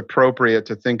it's appropriate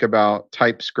to think about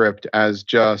TypeScript as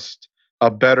just a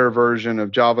better version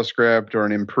of JavaScript or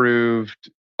an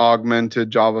improved, augmented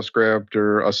JavaScript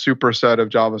or a superset of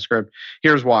JavaScript.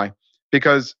 Here's why.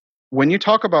 Because when you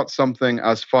talk about something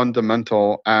as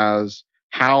fundamental as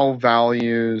how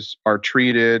values are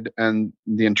treated and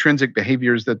the intrinsic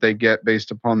behaviors that they get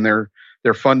based upon their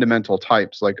fundamental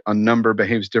types, like a number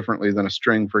behaves differently than a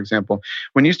string, for example.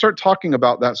 When you start talking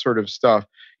about that sort of stuff,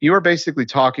 you are basically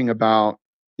talking about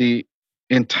the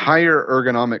entire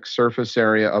ergonomic surface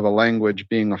area of a language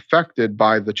being affected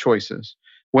by the choices.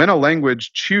 When a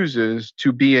language chooses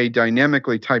to be a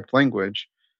dynamically typed language,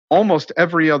 almost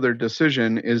every other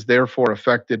decision is therefore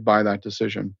affected by that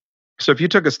decision. So if you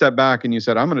took a step back and you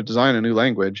said, I'm going to design a new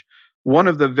language, one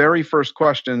of the very first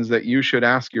questions that you should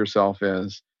ask yourself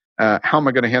is, how am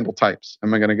I going to handle types?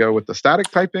 Am I going to go with the static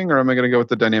typing or am I going to go with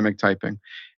the dynamic typing?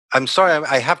 I'm sorry,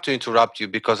 I have to interrupt you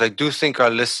because I do think our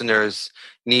listeners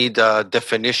need a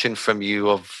definition from you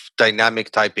of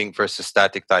dynamic typing versus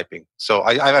static typing. So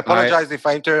I apologize if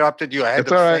I interrupted you ahead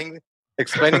of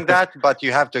explaining that, but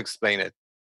you have to explain it.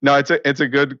 No, it's a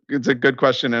good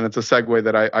question, and it's a segue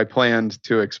that I planned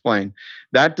to explain.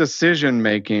 That decision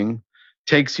making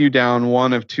takes you down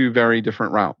one of two very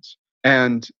different routes.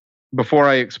 And before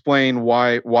I explain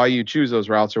why you choose those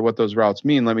routes or what those routes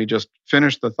mean, let me just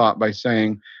finish the thought by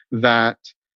saying that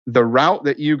the route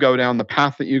that you go down, the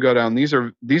path that you go down, these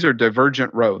are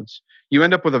divergent roads. You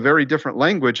end up with a very different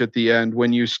language at the end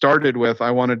when you started with,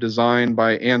 I want to design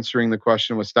by answering the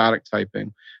question with static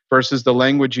typing, versus the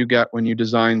language you get when you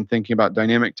design thinking about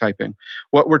dynamic typing.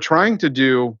 What we're trying to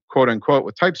do, quote unquote,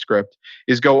 with TypeScript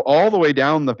is go all the way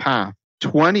down the path,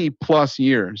 20 plus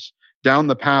years down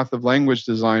the path of language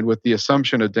design with the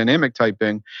assumption of dynamic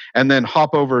typing, and then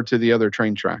hop over to the other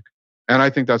train track. And I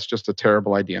think that's just a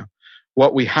terrible idea.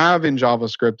 What we have in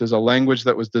JavaScript is a language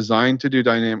that was designed to do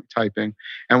dynamic typing,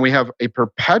 and we have a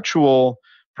perpetual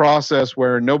process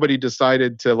where nobody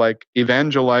decided to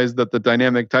evangelize that the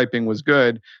dynamic typing was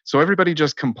good. So everybody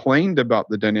just complained about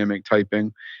the dynamic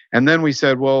typing. And then we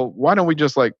said, well, why don't we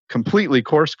just completely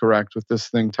course correct with this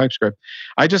thing, TypeScript?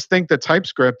 I just think that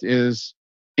TypeScript is,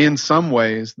 in some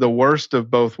ways, the worst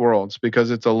of both worlds because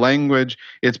it's a language,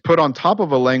 it's put on top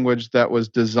of a language that was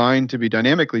designed to be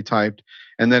dynamically typed,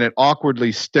 and then it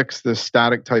awkwardly sticks this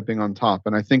static typing on top.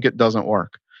 And I think it doesn't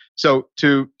work. So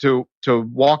to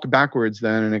walk backwards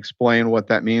then and explain what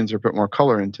that means or put more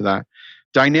color into that,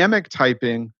 dynamic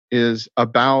typing is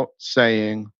about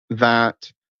saying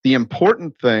that the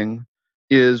important thing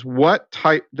is what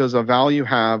type does a value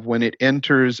have when it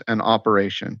enters an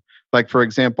operation. Like, for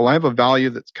example, I have a value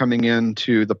that's coming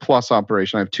into the plus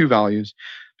operation. I have two values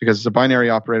because it's a binary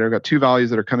operator. I've got two values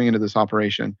that are coming into this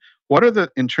operation. What are the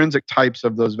intrinsic types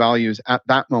of those values at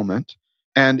that moment?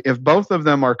 And if both of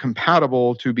them are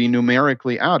compatible to be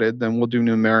numerically added, then we'll do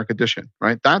numeric addition,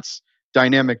 right? That's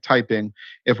dynamic typing.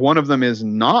 If one of them is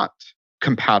not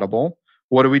compatible,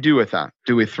 what do we do with that?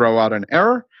 Do we throw out an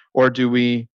error, or do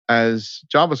we, as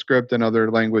JavaScript and other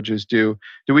languages do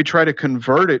we try to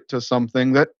convert it to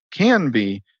something that can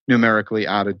be numerically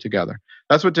added together?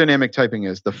 That's what dynamic typing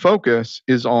is. The focus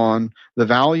is on the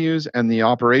values and the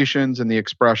operations and the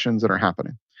expressions that are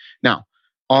happening. Now,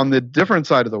 on the different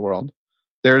side of the world,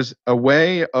 there's a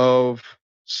way of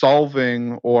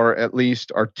solving or at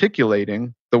least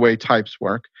articulating the way types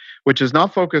work, which is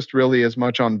not focused really as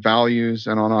much on values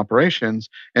and on operations,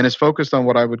 and is focused on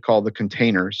what I would call the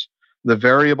containers. The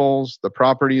variables, the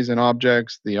properties in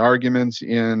objects, the arguments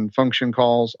in function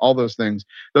calls, all those things,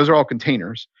 those are all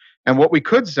containers. And what we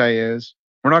could say is,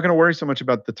 we're not going to worry so much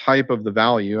about the type of the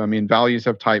value. I mean, values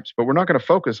have types, but we're not going to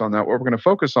focus on that. What we're going to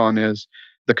focus on is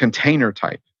the container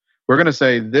type. We're going to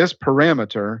say this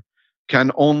parameter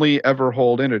can only ever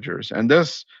hold integers, and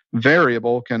this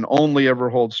variable can only ever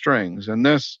hold strings, and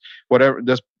this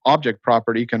object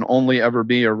property can only ever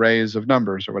be arrays of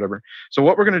numbers or whatever. So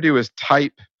what we're going to do is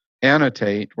type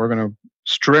annotate. We're going to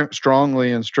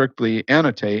strongly and strictly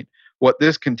annotate what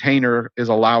this container is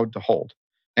allowed to hold.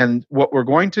 And what we're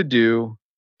going to do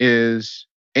is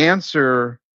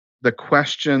answer the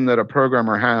question that a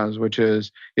programmer has, which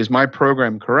is my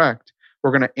program correct?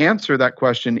 We're going to answer that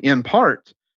question in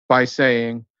part by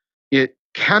saying it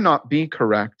cannot be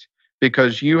correct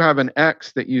because you have an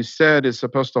X that you said is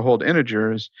supposed to hold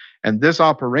integers, and this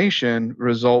operation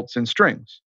results in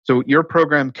strings. So your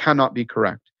program cannot be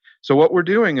correct. So what we're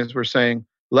doing is we're saying,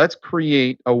 let's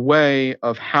create a way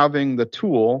of having the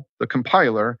tool, the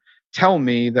compiler, tell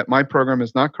me that my program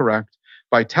is not correct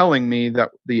by telling me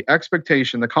that the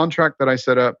expectation, the contract that I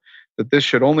set up, that this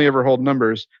should only ever hold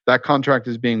numbers, that contract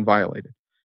is being violated.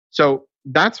 So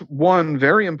that's one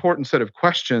very important set of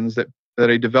questions that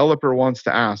a developer wants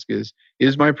to ask is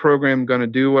my program going to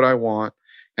do what I want?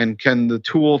 And can the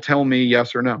tool tell me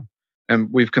yes or no?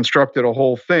 And we've constructed a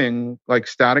whole thing like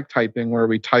static typing where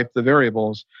we type the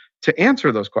variables to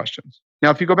answer those questions.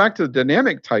 Now, if you go back to the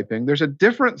dynamic typing, there's a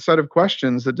different set of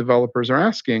questions that developers are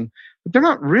asking, but they're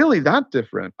not really that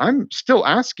different. I'm still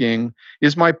asking,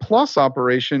 is my plus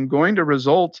operation going to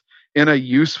result in a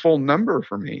useful number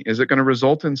for me? Is it going to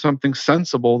result in something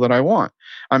sensible that I want?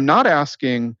 I'm not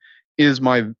asking, is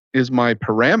my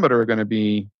parameter going to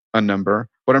be a number?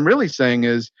 What I'm really saying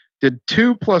is, did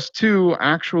 2 plus 2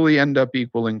 actually end up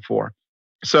equaling 4?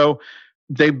 So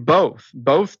they both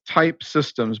type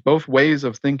systems, both ways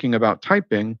of thinking about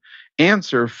typing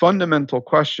answer fundamental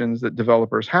questions that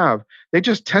developers have. They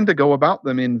just tend to go about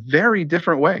them in very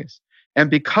different ways.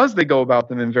 And because they go about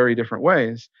them in very different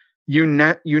ways, you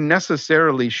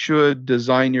necessarily should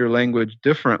design your language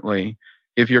differently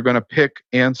if you're going to pick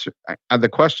the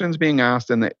questions being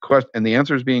asked and the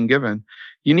answers being given.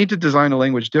 You need to design a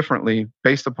language differently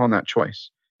based upon that choice.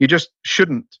 You just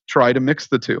shouldn't try to mix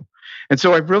the two. And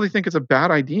so I really think it's a bad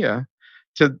idea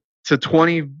to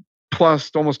 20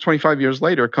 plus, almost 25 years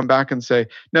later, come back and say,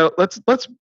 no, let's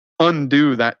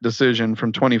undo that decision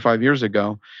from 25 years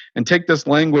ago and take this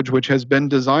language, which has been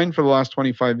designed for the last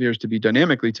 25 years to be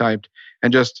dynamically typed,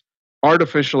 and just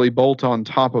artificially bolt on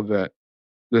top of it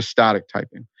the static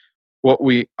typing. What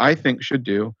I think should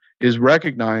do is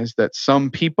recognize that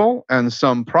some people and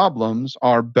some problems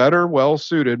are more well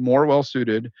suited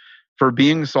for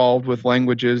being solved with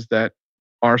languages that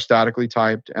are statically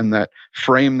typed and that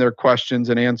frame their questions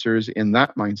and answers in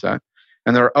that mindset.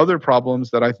 And there are other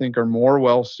problems that I think are more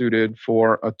well suited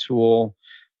for a tool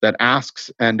that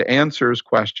asks and answers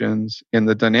questions in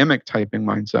the dynamic typing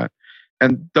mindset.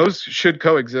 And those should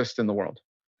coexist in the world.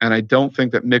 And I don't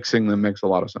think that mixing them makes a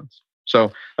lot of sense.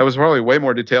 So that was probably way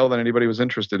more detail than anybody was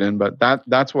interested in, but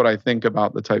that's what I think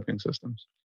about the typing systems.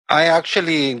 I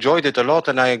actually enjoyed it a lot,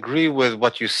 and I agree with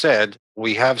what you said.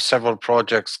 We have several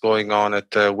projects going on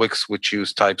at Wix which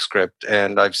use TypeScript,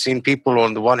 and I've seen people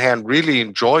on the one hand really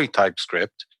enjoy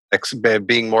TypeScript,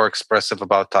 being more expressive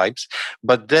about types,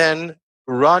 but then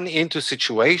run into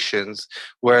situations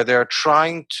where they're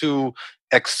trying to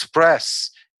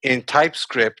express in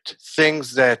TypeScript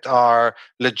things that are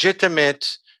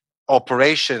legitimate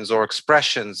operations or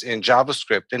expressions in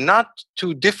JavaScript and not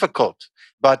too difficult.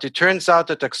 But it turns out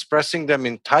that expressing them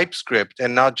in TypeScript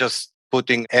and not just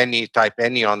putting type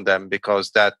any on them,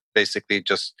 because that basically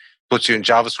just puts you in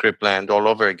JavaScript land all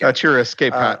over again. That's your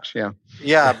escape hatch, yeah.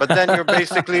 Yeah, but then you're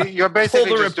basically you're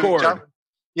basically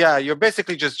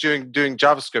just doing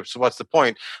JavaScript. So what's the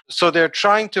point? So they're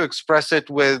trying to express it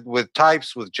with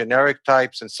types, with generic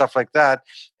types and stuff like that,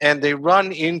 and they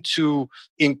run into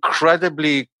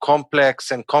incredibly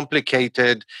complex and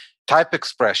complicated type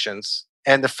expressions.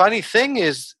 And the funny thing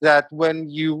is that when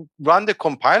you run the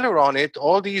compiler on it,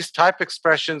 all these type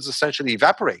expressions essentially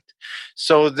evaporate.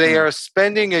 So they are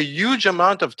spending a huge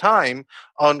amount of time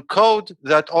on code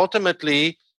that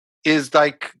ultimately is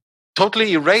like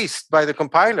totally erased by the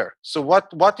compiler. So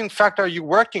what in fact are you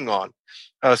working on?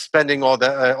 Spending all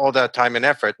that time and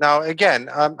effort. Now,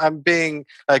 again, I'm being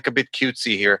like a bit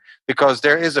cutesy here because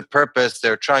there is a purpose.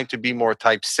 They're trying to be more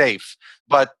type safe,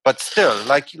 but still,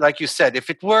 like you said, if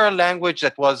it were a language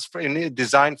that was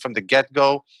designed from the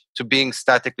get-go to being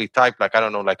statically typed, like I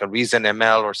don't know, like a Reason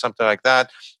ML or something like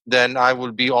that, then I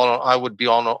would be all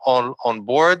on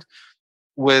board.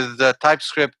 With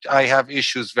TypeScript, I have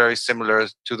issues very similar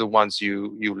to the ones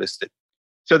you listed.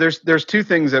 So there's two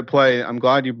things at play. I'm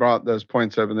glad you brought those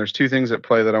points up, and there's two things at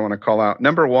play that I want to call out.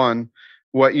 Number one,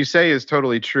 what you say is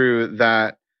totally true,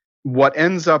 that what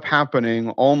ends up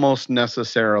happening almost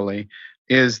necessarily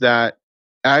is that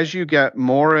as you get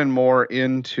more and more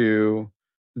into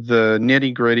the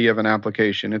nitty-gritty of an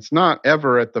application, it's not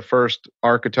ever at the first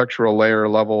architectural layer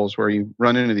levels where you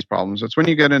run into these problems. It's when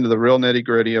you get into the real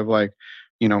nitty-gritty of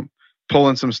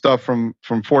pulling some stuff from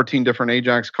 14 different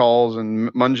Ajax calls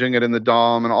and munging it in the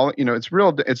DOM and all, it's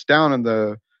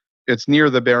near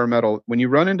the bare metal. When you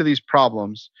run into these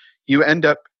problems, you end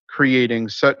up creating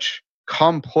such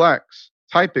complex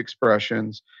type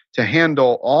expressions to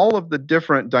handle all of the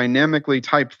different dynamically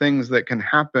typed things that can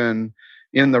happen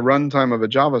in the runtime of a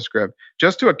JavaScript.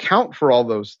 Just to account for all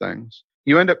those things,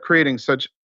 you end up creating such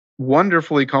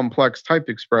wonderfully complex type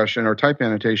expression or type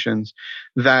annotations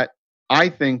that I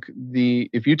think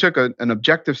if you took an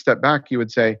objective step back, you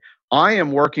would say, I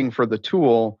am working for the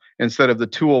tool instead of the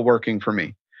tool working for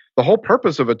me. The whole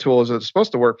purpose of a tool is that it's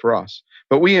supposed to work for us.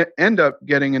 But we end up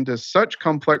getting into such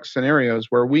complex scenarios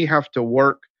where we have to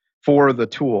work for the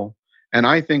tool. And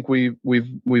I think we've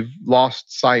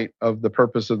lost sight of the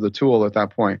purpose of the tool at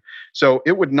that point. So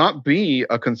it would not be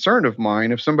a concern of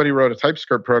mine if somebody wrote a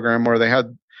TypeScript program where they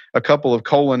had a couple of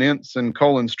colon ints and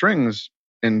colon strings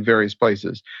in various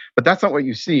places. But that's not what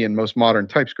you see in most modern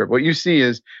TypeScript. What you see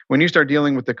is when you start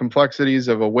dealing with the complexities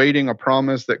of awaiting a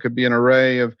promise that could be an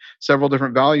array of several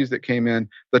different values that came in,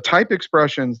 the type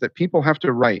expressions that people have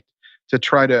to write to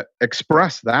try to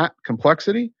express that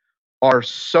complexity are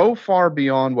so far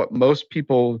beyond what most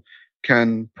people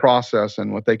can process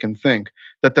and what they can think,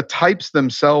 that the types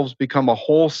themselves become a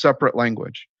whole separate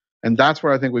language. And that's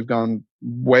where I think we've gone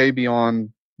way beyond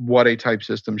what a type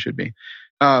system should be.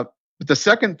 But the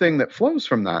second thing that flows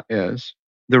from that is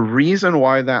the reason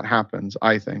why that happens,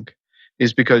 I think,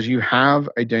 is because you have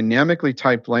a dynamically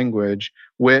typed language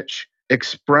which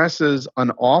expresses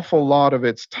an awful lot of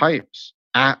its types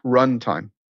at runtime.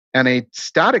 And a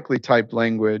statically typed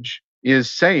language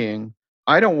is saying,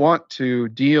 I don't want to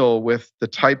deal with the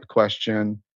type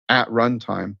question at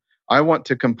runtime. I want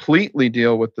to completely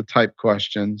deal with the type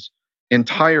questions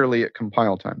entirely at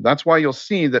compile time. That's why you'll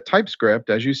see that TypeScript,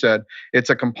 as you said, it's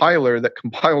a compiler that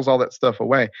compiles all that stuff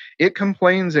away. It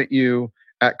complains at you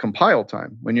at compile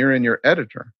time when you're in your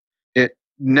editor. It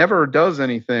never does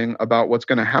anything about what's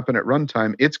going to happen at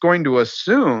runtime. It's going to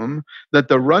assume that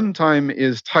the runtime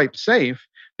is type safe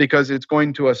because it's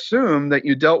going to assume that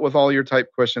you dealt with all your type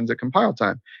questions at compile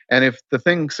time. And if the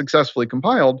thing successfully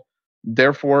compiled,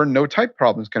 therefore no type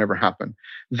problems can ever happen.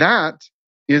 That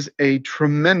is a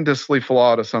tremendously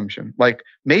flawed assumption. Like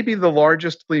maybe the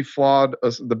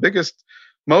biggest,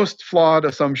 most flawed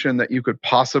assumption that you could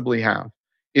possibly have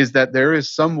is that there is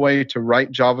some way to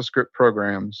write JavaScript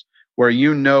programs where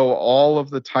you know all of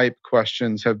the type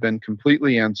questions have been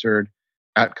completely answered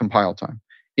at compile time.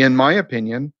 In my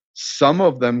opinion, some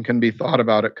of them can be thought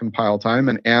about at compile time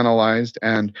and analyzed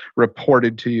and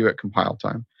reported to you at compile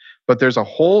time. But there's a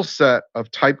whole set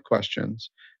of type questions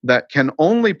that can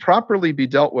only properly be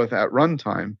dealt with at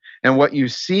runtime. And what you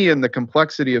see in the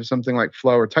complexity of something like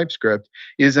Flow or TypeScript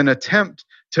is an attempt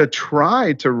to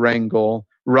try to wrangle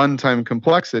runtime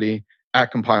complexity at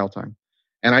compile time.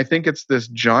 And I think it's this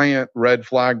giant red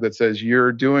flag that says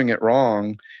you're doing it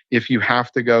wrong if you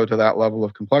have to go to that level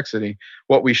of complexity.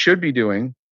 What we should be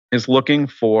doing is looking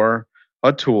for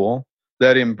a tool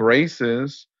that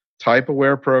embraces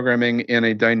type-aware programming in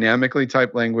a dynamically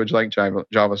typed language like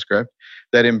JavaScript,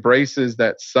 that embraces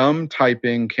that some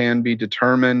typing can be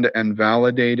determined and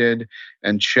validated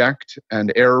and checked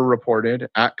and error reported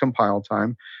at compile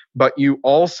time. But you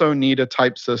also need a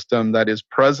type system that is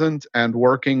present and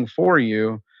working for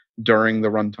you during the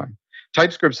runtime.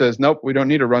 TypeScript says, nope, we don't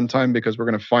need a runtime because we're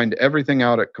going to find everything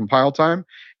out at compile time.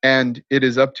 And it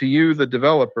is up to you, the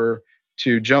developer,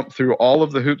 to jump through all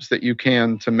of the hoops that you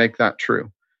can to make that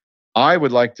true. I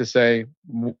would like to say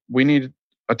we need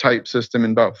a type system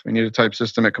in both. We need a type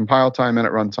system at compile time and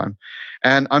at runtime.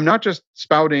 And I'm not just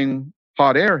spouting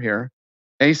hot air here.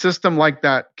 A system like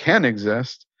that can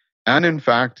exist. And in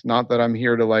fact, not that I'm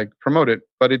here to promote it,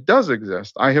 but it does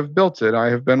exist. I have built it. I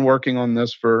have been working on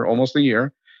this for almost a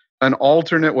year. An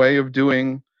alternate way of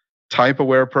doing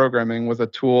type-aware programming with a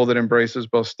tool that embraces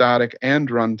both static and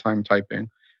runtime typing.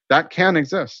 That can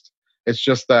exist. It's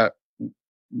just that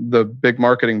the big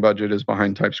marketing budget is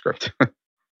behind TypeScript.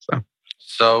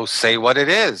 So say what it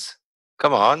is.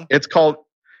 Come on. It's called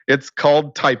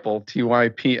Typel,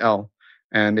 Typl.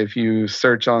 And if you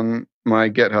search on my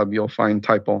GitHub, you'll find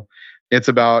Typel. It's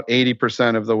about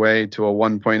 80% of the way to a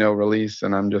 1.0 release,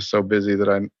 and I'm just so busy that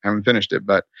I haven't finished it.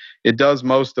 But it does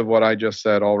most of what I just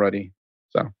said already.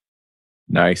 So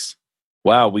nice.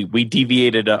 Wow, we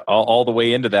deviated all the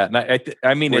way into that. And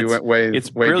I mean, it's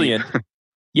brilliant.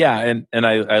 Yeah, and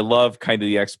I love kind of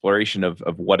the exploration of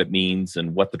what it means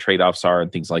and what the trade-offs are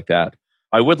and things like that.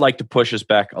 I would like to push us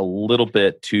back a little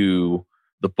bit to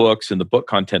the books and the book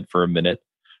content for a minute.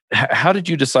 How did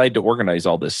you decide to organize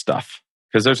all this stuff?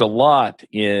 Because there's a lot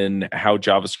in how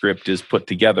JavaScript is put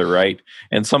together, right?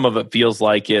 And some of it feels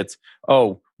like it's,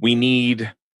 we need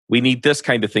this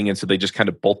kind of thing, and so they just kind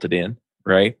of bolt it in,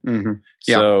 right? Mm-hmm.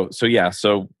 Yeah.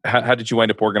 So how did you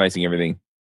wind up organizing everything?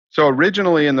 So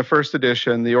originally in the first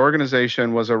edition, the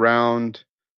organization was around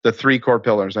the 3 core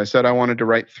pillars. I said I wanted to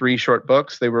write 3 short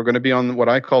books. They were going to be on what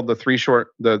I called the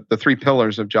 3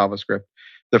 pillars of JavaScript.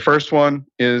 The first one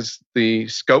is the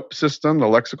scope system, the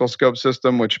lexical scope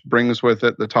system, which brings with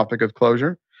it the topic of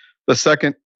closure. The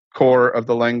second core of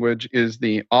the language is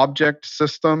the object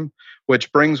system,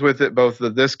 which brings with it both the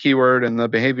this keyword and the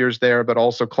behaviors there, but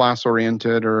also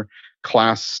class-oriented or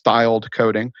class-styled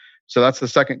coding. So that's the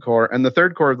second core. And the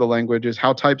third core of the language is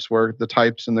how types work, the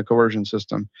types and the coercion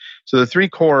system. So the 3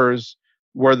 cores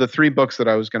were the 3 books that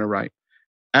I was going to write.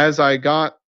 As I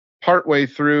got partway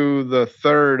through the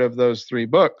third of those 3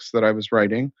 books that I was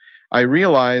writing, I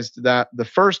realized that the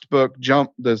first book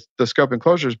the scope and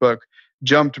closures book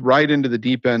jumped right into the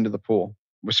deep end of the pool.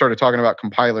 We started talking about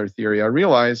compiler theory. I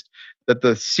realized that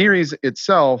the series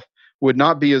itself would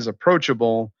not be as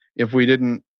approachable if we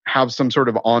didn't have some sort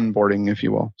of onboarding, if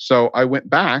you will. So I went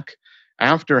back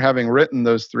after having written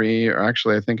those 3, or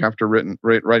actually I think after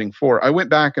writing 4, I went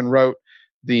back and wrote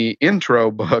the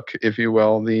intro book, if you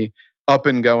will, the up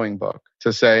and going book,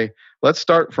 to say, let's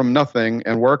start from nothing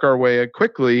and work our way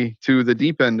quickly to the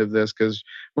deep end of this, because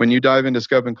when you dive into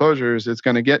scope and closures, it's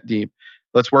going to get deep.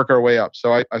 Let's work our way up.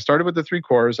 So I started with the 3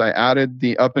 cores. I added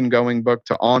the up and going book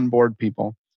to onboard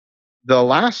people. The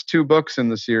last 2 books in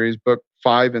the series, book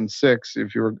 5 and 6,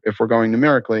 if we're going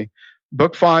numerically,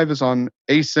 book 5 is on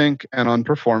async and on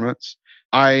performance.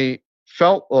 I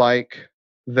felt like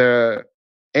the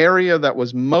area that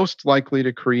was most likely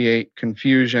to create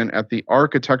confusion at the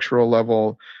architectural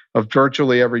level of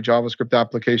virtually every JavaScript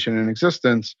application in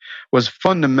existence was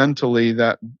fundamentally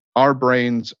that our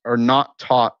brains are not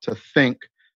taught to think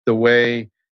the way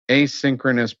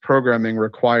asynchronous programming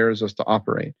requires us to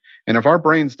operate. And if our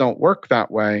brains don't work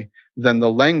that way, then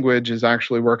the language is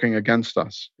actually working against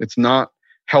us. It's not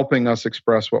helping us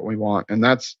express what we want. And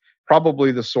that's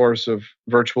probably the source of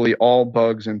virtually all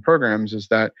bugs in programs, is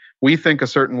that we think a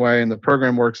certain way and the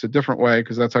program works a different way,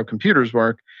 because that's how computers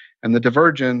work. And the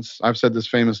divergence, I've said this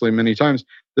famously many times,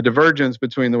 the divergence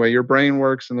between the way your brain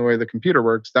works and the way the computer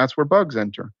works, that's where bugs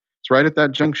enter. It's right at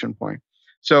that junction point.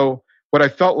 So what I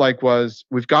felt like was,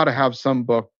 we've got to have some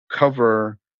book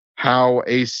cover how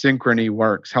asynchrony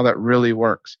works, how that really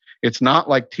works. It's not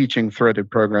like teaching threaded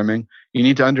programming. You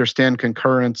need to understand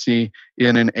concurrency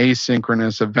in an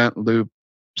asynchronous event loop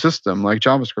system like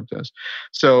JavaScript is.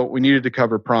 So we needed to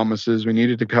cover promises. We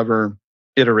needed to cover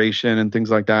iteration and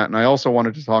things like that. And I also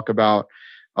wanted to talk about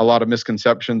a lot of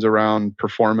misconceptions around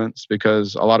performance,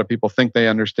 because a lot of people think they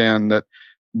understand that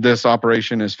this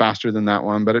operation is faster than that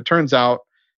one. But it turns out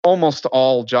almost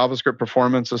all JavaScript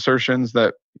performance assertions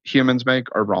that humans make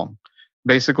are wrong.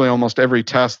 Basically, almost every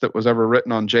test that was ever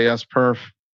written on JS perf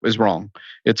is wrong.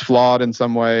 It's flawed in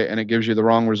some way, and it gives you the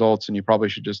wrong results, and you probably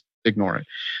should just ignore it.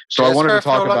 So I wanted to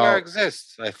talk about. JS perf no longer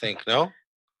exists, I think. No.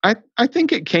 I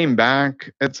think it came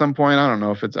back at some point. I don't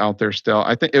know if it's out there still.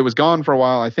 I think it was gone for a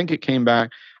while. I think it came back.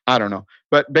 I don't know.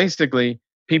 But basically,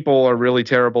 people are really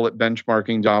terrible at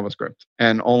benchmarking JavaScript,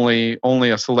 and only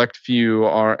a select few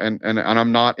are, and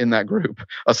I'm not in that group.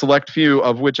 A select few,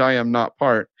 of which I am not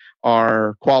part,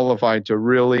 are qualified to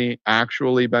really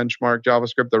actually benchmark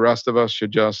JavaScript. The rest of us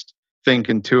should just think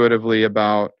intuitively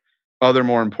about other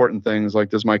more important things, like,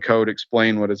 does my code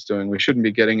explain what it's doing? We shouldn't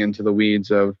be getting into the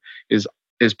weeds of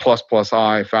is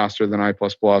 ++I faster than I++,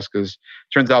 because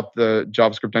it turns out the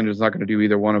JavaScript engine is not going to do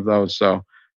either one of those. So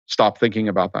stop thinking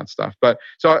about that stuff. But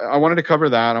so I wanted to cover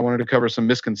that. I wanted to cover some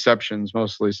misconceptions,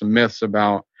 mostly some myths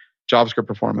about JavaScript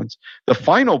performance. The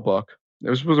final book,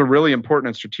 this was a really important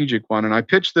and strategic one. And I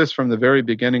pitched this from the very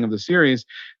beginning of the series,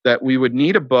 that we would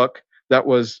need a book that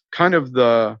was kind of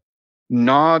the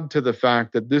nod to the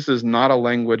fact that this is not a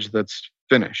language that's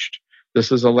finished.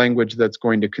 This is a language that's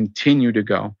going to continue to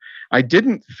go. I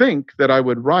didn't think that I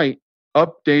would write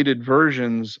updated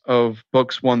versions of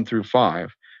books 1 through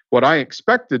 5. What I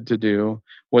expected to do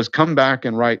was come back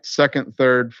and write 2nd,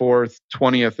 3rd, 4th,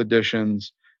 20th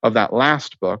editions of that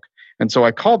last book. And so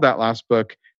I called that last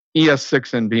book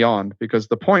ES6 and Beyond, because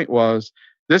the point was,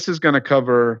 this is going to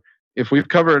cover, if we've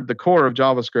covered the core of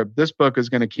JavaScript, this book is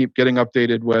going to keep getting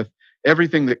updated with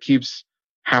everything that keeps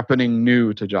happening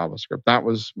new to JavaScript. That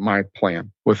was my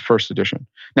plan with first edition.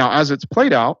 Now, as it's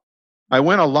played out, I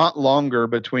went a lot longer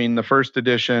between the first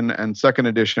edition and second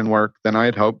edition work than I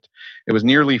had hoped. It was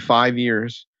nearly 5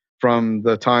 years from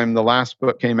the time the last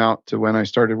book came out to when I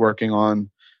started working on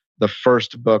the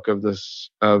first book of this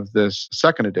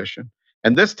second edition.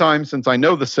 And this time, since I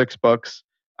know the 6 books,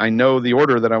 I know the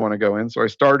order that I want to go in. So I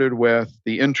started with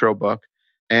the intro book,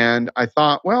 and I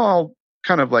thought, well, I'll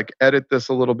kind of like edit this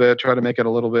a little bit, try to make it a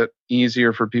little bit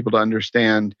easier for people to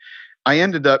understand. I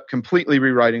ended up completely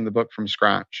rewriting the book from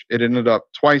scratch. It ended up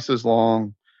twice as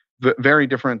long, very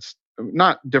different,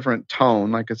 not different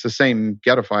tone, like it's the same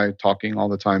Getify talking all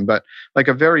the time, but like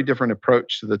a very different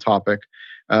approach to the topic,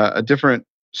 a different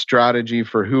strategy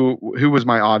for who was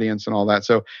my audience and all that.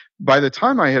 So by the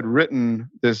time I had written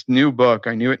this new book,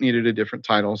 I knew it needed a different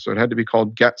title. So it had to be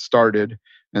called Get Started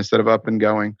instead of Up and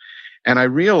Going. And I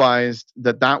realized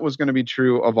that that was going to be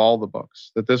true of all the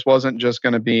books, that this wasn't just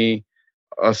going to be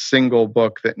a single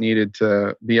book that needed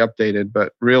to be updated,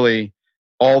 but really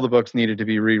all the books needed to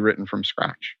be rewritten from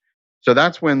scratch. So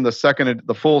that's when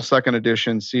the full second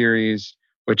edition series,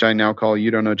 which I now call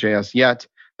You Don't Know JS Yet,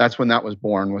 that's when that was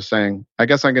born, was saying, I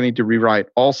guess I'm going to need to rewrite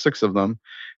all 6 of them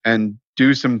and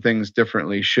do some things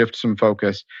differently, shift some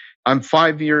focus. I'm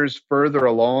 5 years further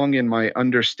along in my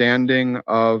understanding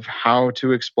of how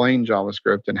to explain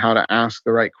JavaScript and how to ask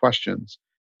the right questions.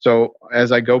 So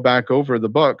as I go back over the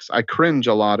books, I cringe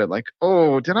a lot at like,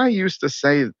 oh, did I used to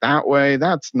say it that way?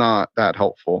 That's not that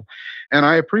helpful. And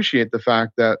I appreciate the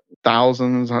fact that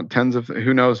thousands, tens of,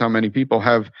 who knows how many people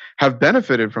have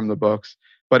benefited from the books,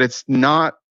 but it's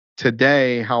not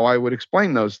today how I would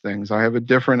explain those things. I have a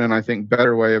different and I think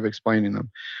better way of explaining them.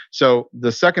 So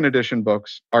the second edition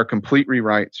books are complete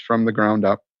rewrites from the ground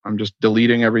up. I'm just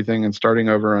deleting everything and starting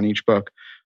over on each book.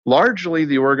 Largely,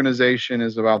 the organization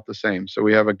is about the same. So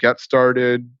we have a Get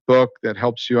Started book that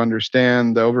helps you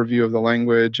understand the overview of the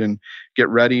language and get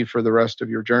ready for the rest of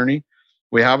your journey.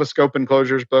 We have a Scope and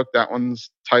Closures book. That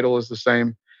one's title is the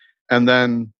same. And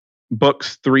then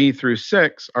books 3 through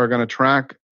 6 are going to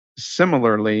track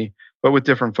similarly, but with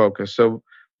different focus. So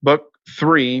book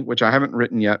 3, which I haven't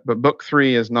written yet, but book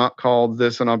 3 is not called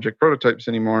This and Object Prototypes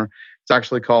anymore. It's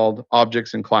actually called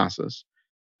Objects and Classes.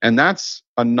 And that's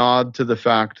a nod to the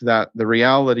fact that the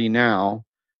reality now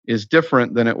is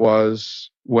different than it was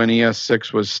when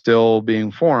ES6 was still being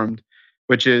formed,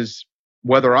 which is,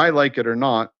 whether I like it or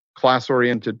not,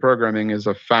 class-oriented programming is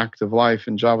a fact of life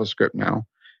in JavaScript now.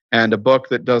 And a book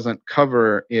that doesn't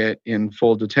cover it in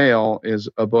full detail is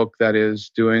a book that is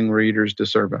doing readers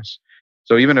disservice.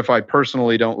 So even if I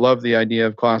personally don't love the idea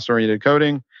of class-oriented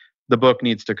coding, the book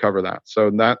needs to cover that.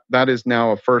 So that is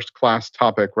now a first-class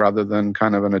topic rather than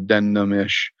kind of an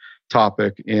addendum-ish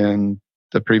topic in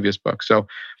the previous book. So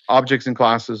objects and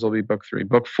classes will be book 3.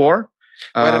 Book 4.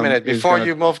 Wait a minute. Before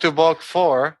you move to book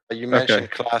 4, you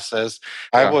mentioned classes.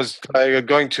 Yeah. I was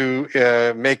going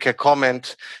to make a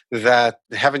comment that,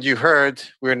 haven't you heard,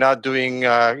 we're not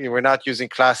using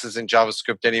classes in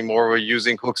JavaScript anymore. We're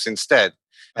using hooks instead.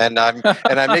 And I'm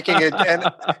making it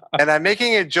and I'm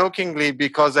making it jokingly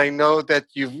because I know that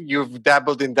you've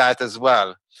dabbled in that as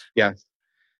well. Yes.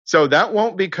 So that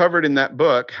won't be covered in that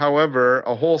book. However,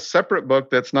 a whole separate book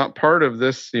that's not part of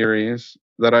this series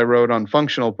that I wrote on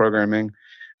functional programming,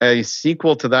 a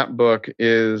sequel to that book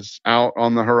is out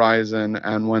on the horizon.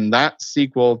 And when that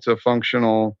sequel to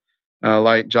functional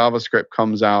light JavaScript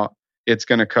comes out, it's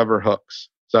going to cover hooks.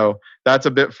 So that's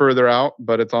a bit further out,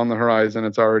 but it's on the horizon.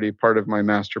 It's already part of my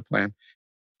master plan.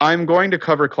 I'm going to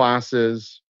cover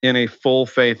classes in a full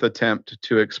faith attempt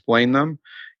to explain them,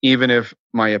 even if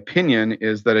my opinion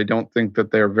is that I don't think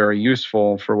that they're very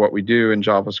useful for what we do in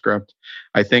JavaScript.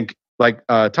 I think, like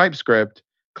TypeScript,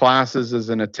 classes is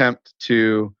an attempt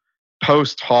to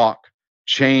post hoc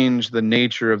change the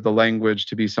nature of the language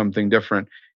to be something different.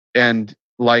 And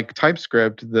like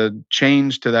TypeScript, the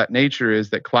change to that nature is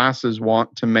that classes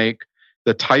want to make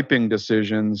the typing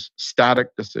decisions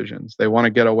static decisions. They want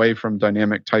to get away from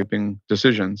dynamic typing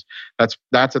decisions.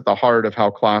 That's at the heart of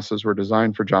how classes were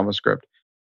designed for JavaScript.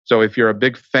 So if you're a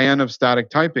big fan of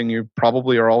static typing, you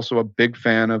probably are also a big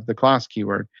fan of the class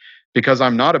keyword. Because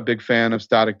I'm not a big fan of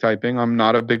static typing, I'm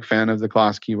not a big fan of the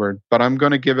class keyword, but I'm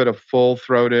going to give it a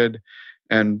full-throated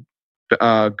and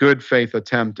good faith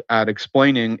attempt at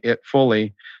explaining it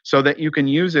fully so that you can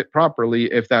use it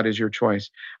properly if that is your choice.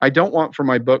 I don't want for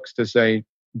my books to say,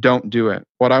 don't do it.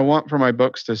 What I want for my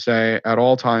books to say at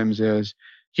all times is,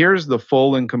 here's the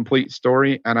full and complete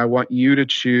story, and I want you to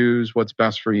choose what's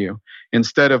best for you.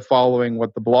 Instead of following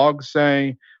what the blogs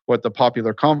say, what the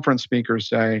popular conference speakers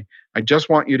say, I just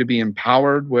want you to be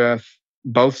empowered with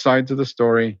both sides of the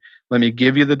story. Let me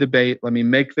give you the debate. Let me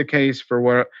make the case for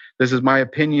where this is my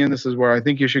opinion. This is where I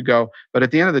think you should go. But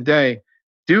at the end of the day,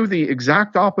 do the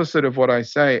exact opposite of what I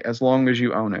say as long as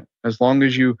you own it. As long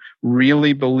as you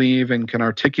really believe and can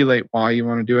articulate why you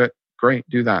want to do it, great,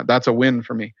 do that. That's a win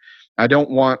for me. I don't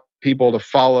want people to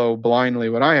follow blindly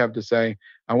what I have to say.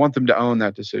 I want them to own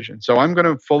that decision. So I'm going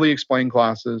to fully explain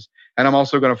classes, and I'm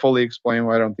also going to fully explain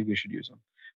why I don't think you should use them.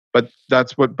 But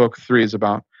that's what book 3 is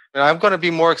about. I'm going to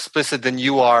be more explicit than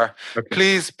you are.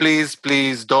 Okay.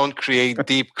 Please don't create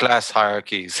deep class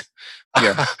hierarchies.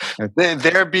 Yeah.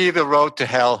 There be the road to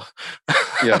hell.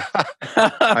 Yeah,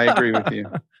 I agree with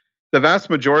you. The vast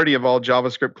majority of all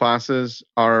JavaScript classes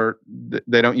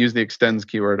they don't use the extends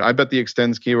keyword. I bet the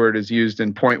extends keyword is used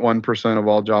in 0.1% of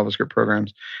all JavaScript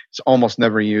programs. It's almost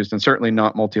never used, and certainly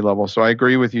not multi-level. So I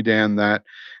agree with you, Dan, that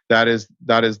is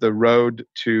the road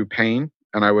to pain.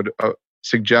 And I would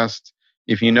suggest,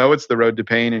 if you know it's the road to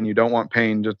pain and you don't want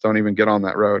pain, just don't even get on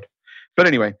that road. But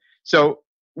anyway, so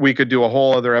we could do a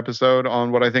whole other episode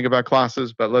on what I think about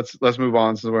classes, but let's move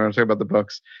on since we're going to talk about the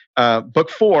books. Book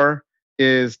 4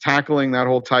 is tackling that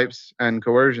whole types and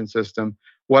coercion system.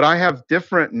 What I have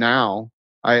different now,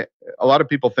 a lot of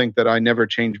people think that I never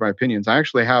change my opinions. I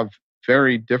actually have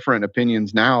very different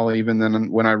opinions now, even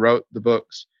than when I wrote the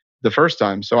books the first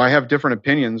time. So I have different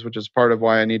opinions, which is part of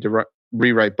why I need to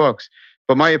rewrite books.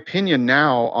 But my opinion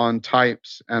now on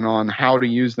types and on how to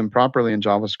use them properly in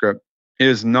JavaScript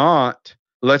is not,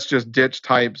 let's just ditch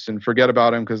types and forget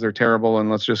about them because they're terrible and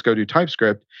let's just go do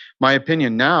TypeScript. My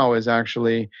opinion now is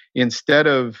actually, instead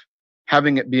of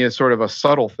having it be a sort of a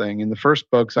subtle thing, in the first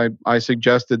books, I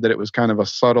suggested that it was kind of a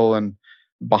subtle and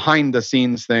behind the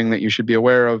scenes thing that you should be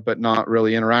aware of but not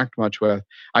really interact much with.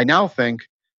 I now think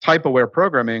type-aware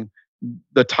programming,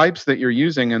 the types that you're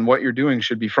using and what you're doing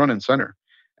should be front and center.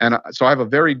 And so I have a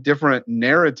very different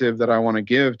narrative that I want to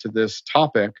give to this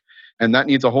topic, and that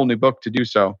needs a whole new book to do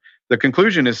so. The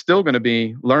conclusion is still going to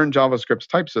be learn JavaScript's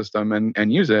type system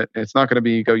and use it. It's not going to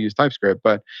be go use TypeScript,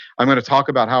 but I'm going to talk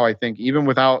about how I think, even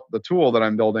without the tool that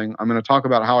I'm building, I'm going to talk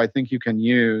about how I think you can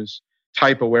use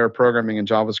type-aware programming in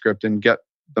JavaScript and get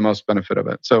the most benefit of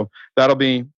it. So that'll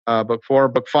be book 4.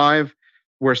 Book 5,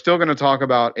 we're still going to talk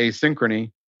about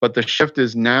asynchrony, but the shift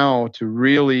is now to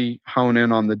really hone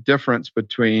in on the difference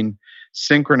between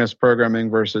synchronous programming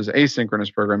versus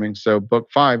asynchronous programming. So book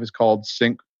 5 is called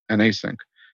Sync and Async.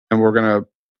 And we're going to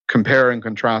compare and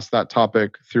contrast that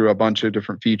topic through a bunch of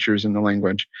different features in the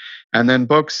language. And then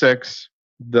book 6,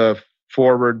 the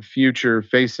forward future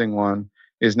facing one,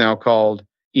 is now called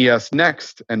ES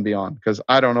Next and Beyond, because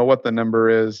I don't know what the number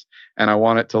is and I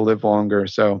want it to live longer.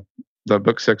 So the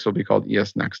book 6 will be called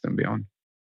ES Next and Beyond.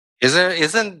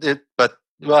 Isn't it? But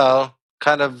well,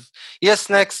 kind of.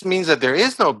 ES Next means that there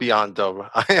is no beyond, though.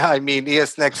 I mean,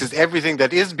 ES Next is everything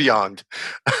that is beyond.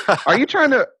 Are you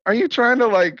trying to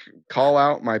like call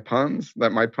out my puns,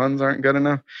 that my puns aren't good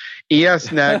enough?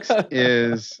 ES Next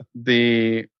is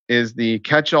the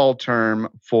catch-all term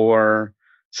for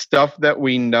stuff that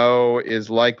we know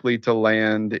is likely to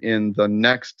land in the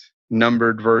next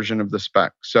numbered version of the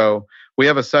spec. So we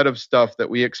have a set of stuff that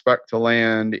we expect to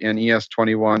land in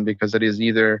ES21 because it is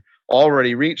either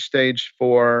already reached stage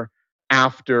 4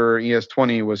 after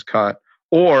ES20 was cut,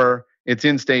 or it's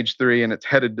in stage 3 and it's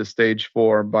headed to stage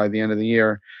 4 by the end of the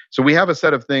year. So we have a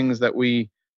set of things that we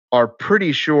are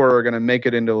pretty sure are going to make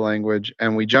it into the language,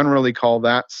 and we generally call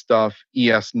that stuff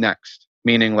ES Next,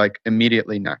 meaning like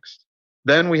immediately next.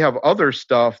 Then we have other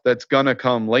stuff that's going to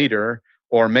come later,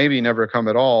 or maybe never come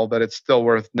at all, that it's still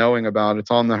worth knowing about.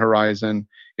 It's on the horizon.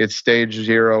 It's stage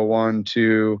 0, 1,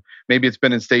 2. Maybe it's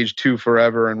been in stage 2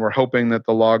 forever, and we're hoping that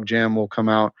the logjam will come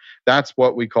out. That's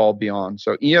what we call beyond.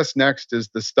 So ES Next is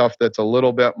the stuff that's a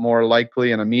little bit more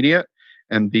likely and immediate,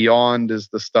 and beyond is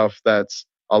the stuff that's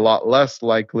a lot less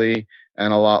likely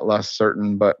and a lot less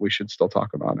certain, but we should still talk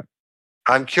about it.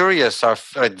 I'm curious, are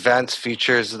advanced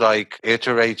features like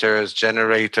iterators,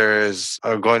 generators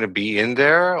are going to be in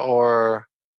there or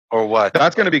what?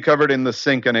 That's going to be covered in the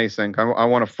sync and async. I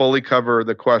want to fully cover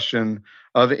the question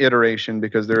of iteration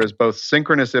because there is both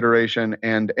synchronous iteration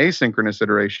and asynchronous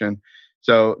iteration.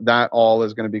 So that all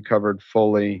is going to be covered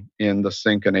fully in the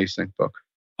sync and async book.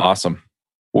 Awesome.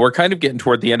 Well, we're kind of getting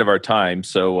toward the end of our time,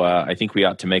 so I think we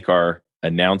ought to make our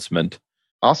announcement.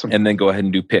 Awesome. And then go ahead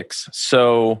and do picks.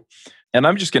 So, and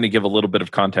I'm just going to give a little bit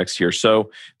of context here.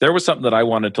 So there was something that I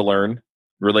wanted to learn,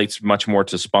 relates much more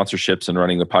to sponsorships and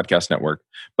running the podcast network,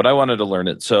 but I wanted to learn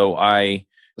it. So I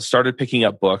started picking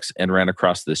up books and ran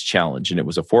across this challenge. And it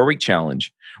was a 4-week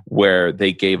challenge where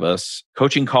they gave us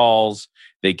coaching calls.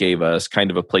 They gave us kind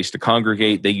of a place to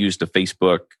congregate. They used a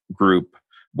Facebook group,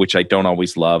 which I don't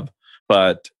always love,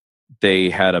 but they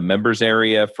had a members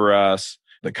area for us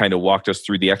that kind of walked us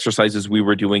through the exercises we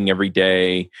were doing every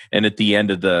day. And at the end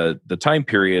of the time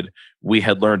period, we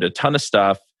had learned a ton of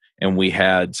stuff and we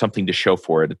had something to show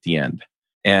for it at the end.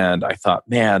 And I thought,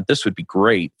 man, this would be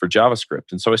great for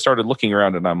JavaScript. And so I started looking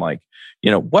around and I'm like,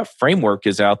 what framework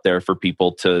is out there for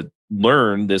people to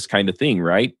learn this kind of thing,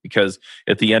 right? Because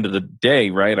at the end of the day,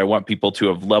 right, I want people to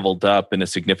have leveled up in a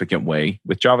significant way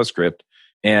with JavaScript.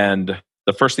 And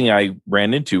the first thing I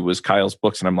ran into was Kyle's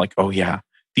books. And I'm like, oh yeah,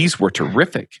 these were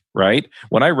terrific, right?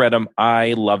 When I read them,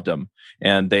 I loved them.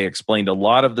 And they explained a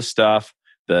lot of the stuff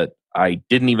that I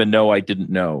didn't even know I didn't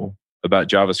know about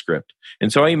JavaScript.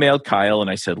 And so I emailed Kyle and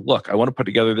I said, look, I want to put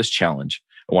together this challenge.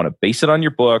 I want to base it on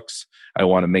your books. I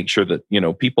want to make sure that,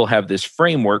 people have this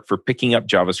framework for picking up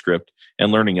JavaScript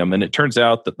and learning them. And it turns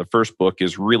out that the first book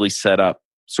is really set up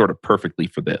sort of perfectly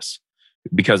for this,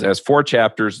 because it has 4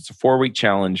 chapters. It's a 4-week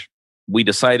challenge. We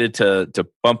decided to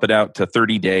bump it out to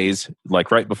 30 days,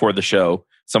 like right before the show.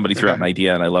 Somebody threw out an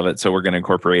idea and I love it, so we're going to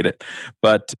incorporate it.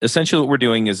 But essentially what we're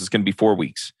doing is it's going to be 4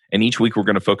 weeks. And each week we're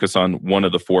going to focus on one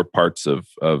of the 4 parts of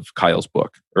Kyle's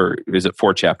book. Or is it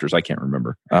 4 chapters? I can't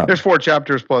remember. There's 4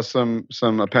 chapters plus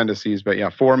some appendices, but yeah,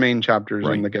 4 main chapters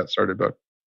in the Get Started book.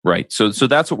 Right. So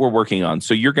that's what we're working on.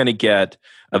 So you're going to get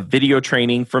a video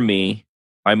training from me.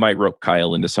 I might rope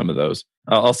Kyle into some of those.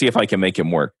 I'll see if I can make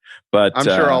him work. But I'm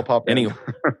sure I'll pop in. Anyway,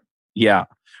 yeah.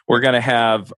 We're going to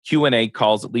have Q&A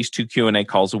calls, at least 2 Q&A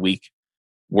calls a week.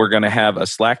 We're going to have a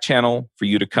Slack channel for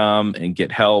you to come and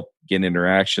get help, get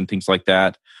interaction, things like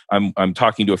that. I'm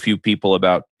talking to a few people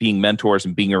about being mentors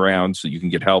and being around so you can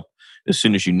get help as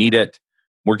soon as you need it.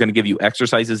 We're going to give you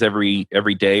exercises every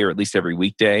day, or at least every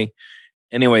weekday.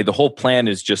 Anyway, the whole plan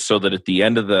is just so that at the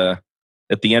end of the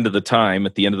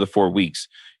 4 weeks,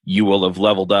 you will have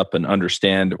leveled up and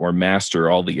understand or master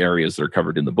all the areas that are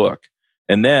covered in the book.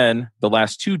 And then the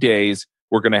last 2 days,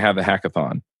 we're going to have a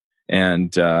hackathon.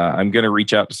 And I'm going to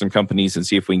reach out to some companies and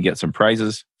see if we can get some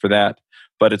prizes for that.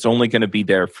 But it's only going to be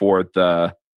there for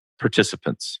the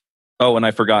participants. Oh, and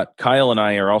I forgot, Kyle and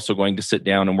I are also going to sit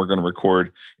down and we're going to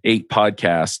record 8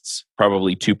 podcasts,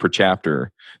 probably 2 per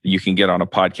chapter, that you can get on a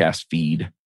podcast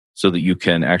feed so that you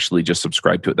can actually just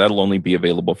subscribe to it. That'll only be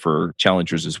available for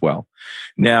challengers as well.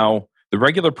 Now, the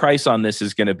regular price on this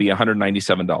is going to be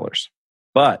 $197.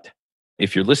 But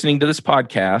if you're listening to this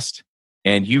podcast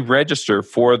and you register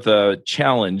for the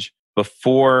challenge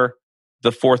before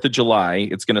the 4th of July,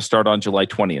 it's going to start on July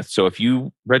 20th. So if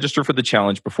you register for the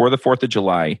challenge before the 4th of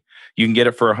July, you can get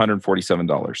it for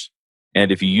 $147.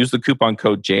 And if you use the coupon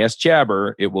code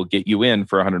JSJabber, it will get you in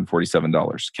for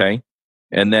 $147. Okay.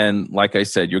 And then, like I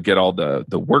said, you'll get all the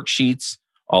worksheets,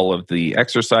 all of the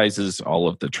exercises, all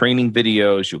of the training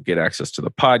videos. You'll get access to the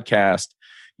podcast.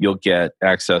 You'll get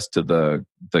access to the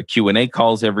Q&A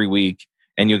calls every week,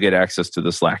 and you'll get access to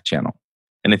the Slack channel.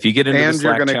 And if you get into the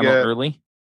Slack channel early,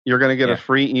 you're going to get a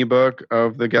free ebook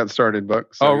of the Get Started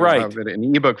book. So right. You'll have it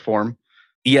in ebook form.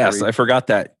 Yes, I forgot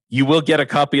that. You will get a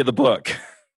copy of the book.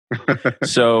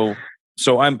 So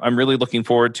I'm really looking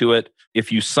forward to it. If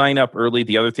you sign up early,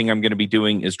 the other thing I'm going to be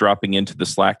doing is dropping into the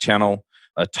Slack channel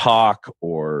a talk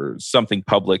or something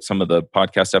public, some of the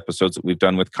podcast episodes that we've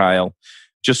done with Kyle,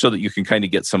 just so that you can kind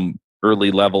of get some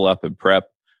early level up and prep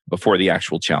before the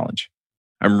actual challenge.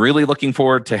 I'm really looking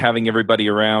forward to having everybody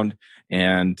around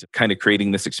and kind of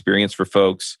creating this experience for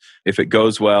folks. If it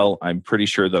goes well, I'm pretty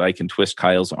sure that I can twist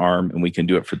Kyle's arm and we can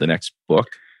do it for the next book.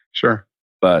 Sure.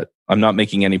 But I'm not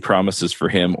making any promises for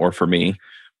him or for me.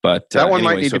 But that one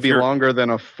might need to be longer than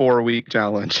a 4-week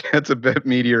challenge. It's a bit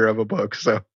meatier of a book,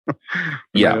 so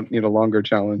need a longer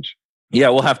challenge. Yeah,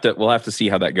 we'll have to see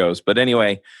how that goes. But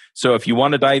anyway, so if you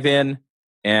want to dive in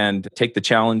and take the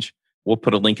challenge, we'll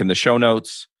put a link in the show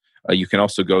notes. You can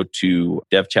also go to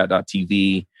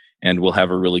devchat.tv and we'll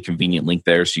have a really convenient link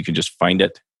there so you can just find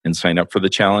it and sign up for the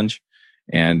challenge.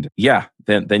 And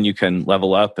then you can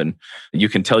level up and you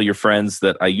can tell your friends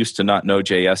that I used to not know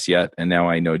JS yet and now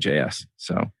I know JS.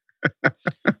 So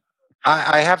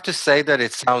I have to say that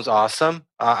it sounds awesome.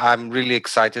 I'm really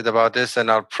excited about this,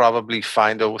 and I'll probably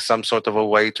find some sort of a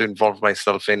way to involve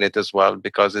myself in it as well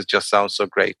because it just sounds so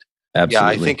great. Absolutely.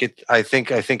 Yeah, I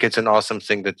think it's an awesome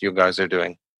thing that you guys are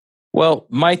doing. Well,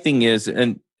 my thing is,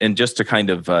 and just to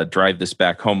kind of drive this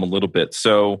back home a little bit,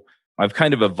 so I've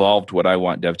kind of evolved what I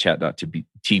want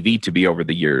DevChat.tv to be over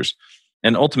the years.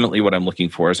 And ultimately what I'm looking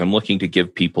for is I'm looking to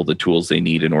give people the tools they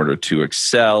need in order to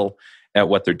excel at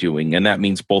what they're doing. And that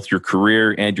means both your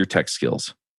career and your tech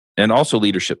skills and also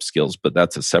leadership skills, but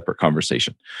that's a separate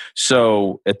conversation.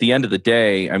 So at the end of the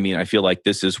day, I mean, I feel like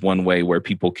this is one way where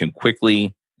people can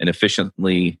quickly and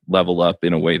efficiently level up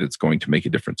in a way that's going to make a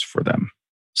difference for them.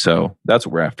 So that's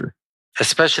what we're after.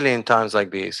 Especially in times like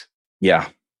these. Yeah.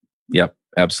 Yep.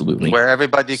 Absolutely. Where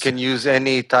everybody can use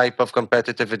any type of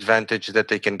competitive advantage that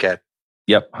they can get.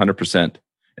 Yep. 100%.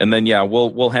 And then,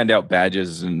 we'll hand out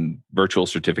badges and virtual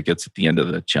certificates at the end of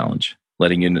the challenge,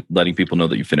 letting people know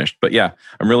that you finished. But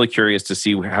I'm really curious to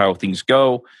see how things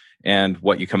go and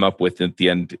what you come up with at the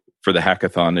end for the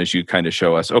hackathon as you kind of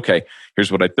show us, okay,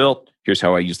 here's what I built. Here's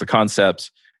how I use the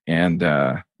concepts and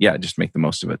just make the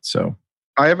most of it. So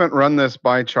I haven't run this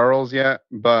by Charles yet,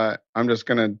 but I'm just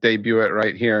going to debut it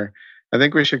right here. I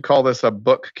think we should call this a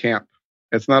book camp.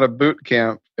 It's not a boot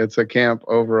camp. It's a camp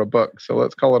over a book. So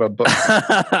let's call it a book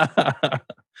camp.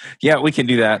 Yeah, we can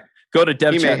do that. Go to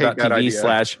He may hate that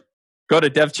idea.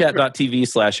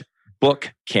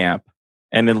 devchat.tv/book camp,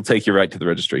 and it'll take you right to the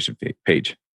registration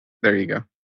page. There you go.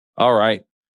 All right.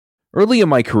 Early in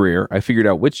my career, I figured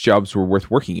out which jobs were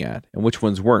worth working at and which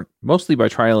ones weren't, mostly by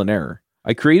trial and error.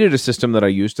 I created a system that I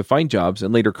used to find jobs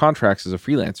and later contracts as a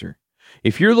freelancer.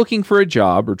 If you're looking for a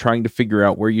job or trying to figure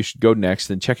out where you should go next,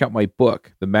 then check out my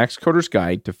book, The Max Coder's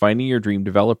Guide to Finding Your Dream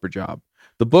Developer Job.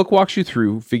 The book walks you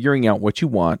through figuring out what you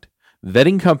want,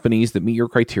 vetting companies that meet your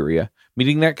criteria,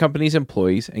 meeting that company's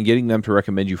employees, and getting them to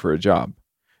recommend you for a job.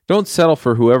 Don't settle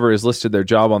for whoever has listed their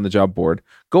job on the job board.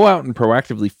 Go out and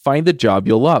proactively find the job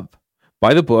you'll love.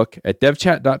 Buy the book at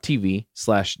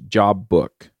devchat.tv/jobbook.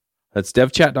 That's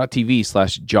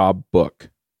devchat.tv/jobbook.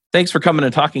 Thanks for coming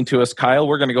and talking to us, Kyle.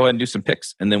 We're going to go ahead and do some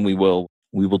picks, and then we will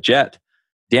jet.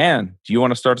 Dan, do you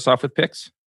want to start us off with picks?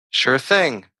 Sure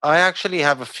thing. I actually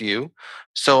have a few.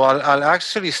 So I'll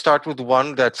actually start with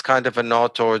one that's kind of a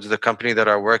nod towards the company that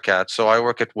I work at. So I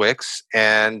work at Wix,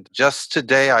 and just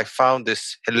today I found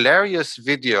this hilarious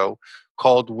video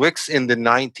called Wix in the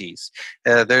 90s.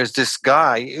 There's this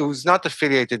guy who's not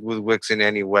affiliated with Wix in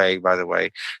any way, by the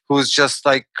way, who's just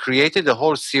like created a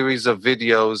whole series of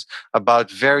videos about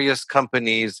various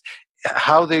companies,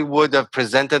 how they would have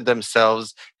presented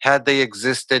themselves had they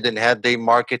existed and had they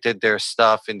marketed their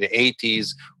stuff in the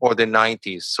 80s or the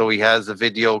 90s. So he has a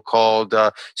video called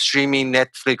Streaming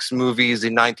Netflix Movies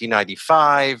in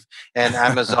 1995 and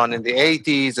Amazon in the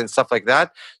 80s and stuff like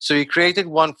that. So he created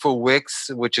one for Wix,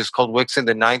 which is called Wix in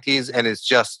the 90s, and it's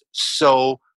just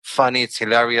so funny. It's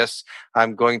hilarious.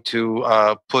 I'm going to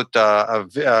put a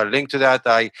link to that.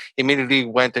 I immediately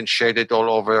went and shared it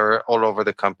all over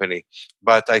the company.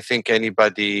 But I think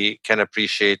anybody can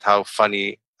appreciate how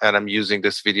funny, and I'm using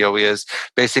this video, is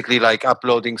basically like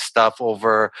uploading stuff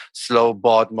over slow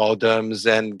baud modems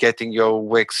and getting your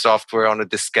Wix software on a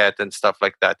diskette and stuff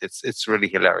like that. It's really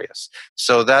hilarious.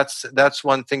 So that's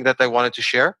one thing that I wanted to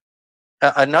share.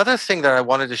 Another thing that I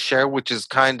wanted to share, which is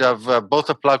kind of both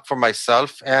a plug for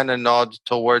myself and a nod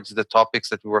towards the topics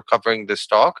that we were covering this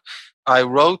talk. I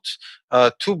wrote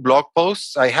 2 blog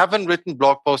posts. I haven't written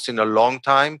blog posts in a long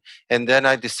time, and then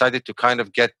I decided to kind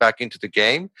of get back into the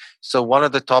game. So one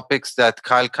of the topics that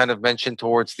Kyle kind of mentioned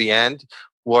towards the end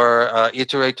were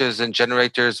iterators and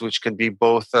generators, which can be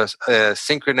both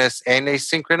synchronous and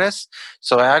asynchronous.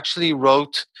 So I actually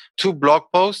wrote 2 blog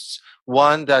posts.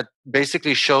 One that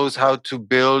basically shows how to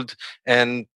build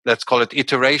and let's call it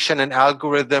iteration and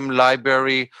algorithm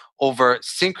library over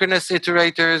synchronous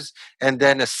iterators, and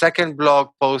then a second blog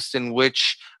post in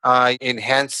which I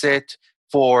enhance it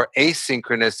for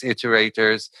asynchronous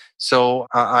iterators. So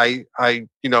I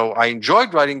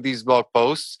enjoyed writing these blog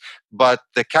posts, but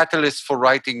the catalyst for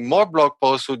writing more blog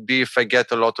posts would be if I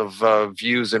get a lot of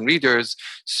views and readers.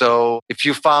 So if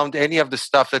you found any of the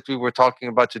stuff that we were talking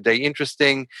about today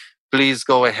interesting, please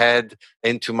go ahead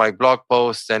into my blog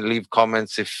post and leave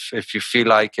comments if you feel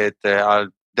like it. I'll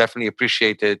definitely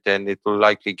appreciate it, and it will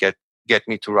likely get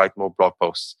me to write more blog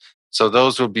posts. So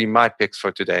those will be my picks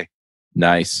for today.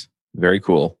 Nice. Very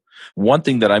cool. One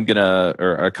thing that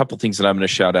a couple things that I'm going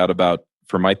to shout out about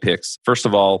for my picks. First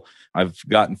of all, I've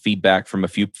gotten feedback from a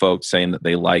few folks saying that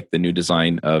they like the new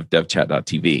design of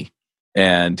devchat.tv.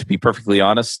 And to be perfectly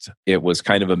honest, it was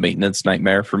kind of a maintenance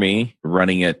nightmare for me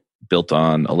running it built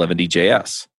on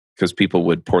 11d.js, because people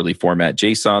would poorly format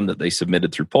JSON that they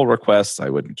submitted through pull requests. I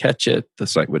wouldn't catch it. The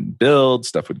site wouldn't build.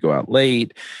 Stuff would go out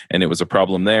late, and it was a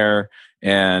problem there.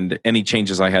 And any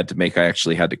changes I had to make, I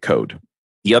actually had to code.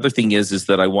 The other thing is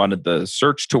that I wanted the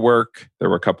search to work. There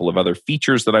were a couple of other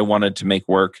features that I wanted to make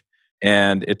work.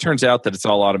 And it turns out that it's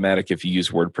all automatic if you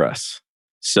use WordPress.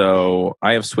 So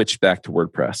I have switched back to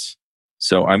WordPress.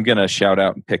 So I'm going to shout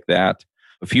out and pick that.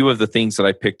 A few of the things that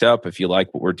I picked up, if you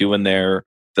like what we're doing there,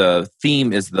 the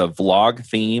theme is the vlog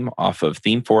theme off of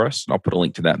ThemeForest. And I'll put a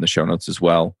link to that in the show notes as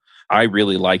well. I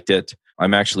really liked it.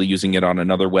 I'm actually using it on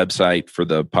another website for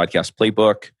the podcast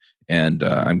playbook, and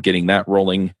I'm getting that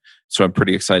rolling. So I'm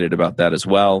pretty excited about that as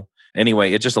well.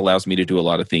 Anyway, it just allows me to do a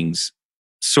lot of things,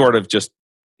 sort of just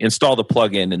install the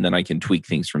plugin, and then I can tweak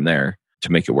things from there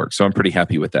to make it work. So I'm pretty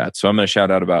happy with that. So I'm going to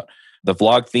shout out about the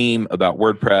vlog theme, about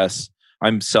WordPress.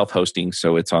 I'm self-hosting,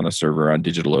 so it's on a server on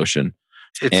DigitalOcean.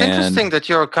 It's interesting that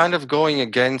you're kind of going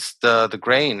against the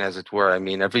grain, as it were. I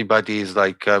mean, everybody's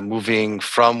like moving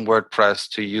from WordPress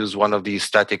to use one of these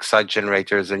static site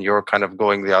generators, and you're kind of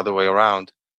going the other way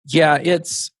around. Yeah,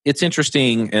 it's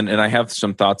interesting, and I have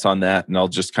some thoughts on that, and I'll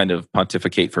just kind of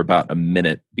pontificate for about a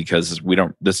minute because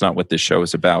that's not what this show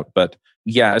is about. But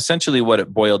yeah, essentially what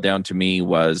it boiled down to me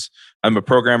was I'm a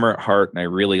programmer at heart, and I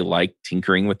really like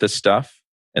tinkering with this stuff,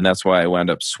 and that's why I wound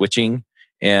up switching.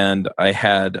 And I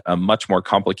had a much more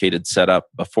complicated setup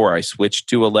before I switched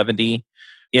to 11D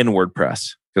in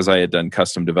WordPress because I had done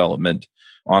custom development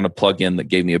on a plugin that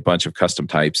gave me a bunch of custom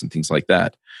types and things like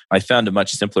that. I found a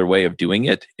much simpler way of doing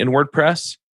it in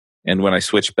WordPress. And when I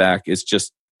switched back,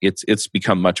 it's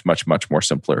become much, much, much more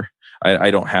simpler. I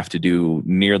don't have to do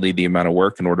nearly the amount of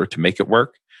work in order to make it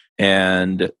work.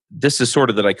 And this is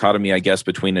sort of the dichotomy, I guess,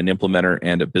 between an implementer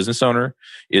and a business owner,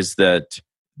 is that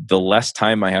the less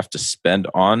time I have to spend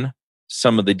on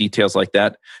some of the details like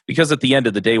that, because at the end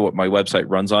of the day, what my website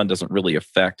runs on doesn't really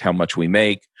affect how much we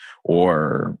make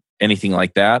or anything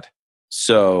like that.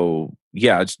 So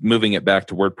yeah, it's moving it back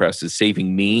to WordPress is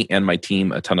saving me and my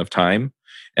team a ton of time.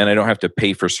 And I don't have to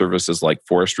pay for services like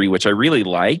forestry, which I really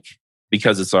like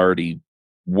because it's already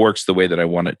works the way that I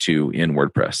want it to in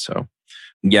WordPress. So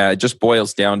yeah, it just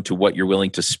boils down to what you're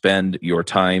willing to spend your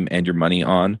time and your money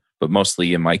on, but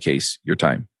mostly in my case, your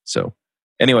time. So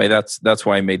anyway, that's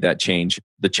why I made that change.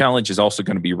 The challenge is also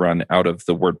going to be run out of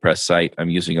the WordPress site. I'm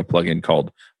using a plugin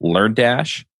called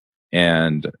LearnDash.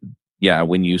 And yeah,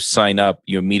 when you sign up,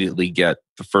 you immediately get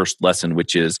the first lesson,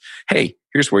 which is, hey,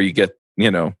 here's where you get,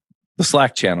 the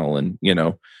Slack channel. And,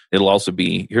 it'll also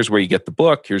be, here's where you get the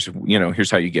book. Here's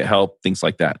how you get help, things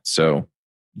like that. So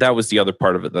that was the other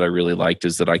part of it that I really liked,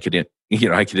 is that I could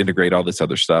integrate all this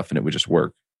other stuff and it would just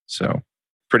work. So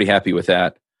pretty happy with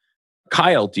that.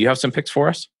 Kyle, do you have some picks for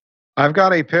us? I've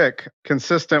got a pick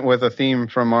consistent with a theme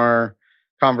from our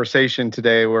conversation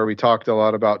today where we talked a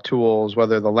lot about tools,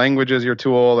 whether the language is your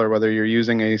tool or whether you're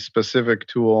using a specific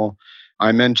tool.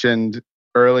 I mentioned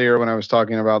earlier when I was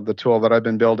talking about the tool that I've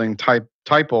been building,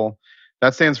 Typel.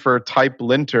 That stands for type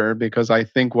linter, because I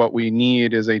think what we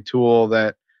need is a tool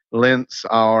that lints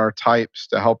our types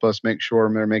to help us make sure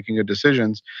we're making good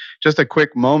decisions. Just a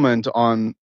quick moment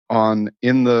on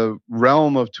in the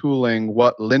realm of tooling,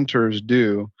 what linters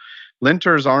do.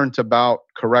 Linters aren't about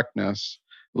correctness.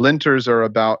 Linters are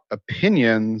about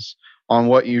opinions on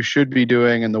what you should be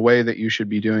doing and the way that you should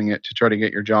be doing it to try to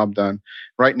get your job done.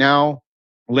 Right now,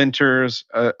 linters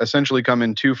essentially come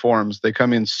in two forms. They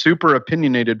come in super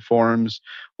opinionated forms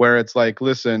where it's like,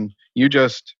 listen, you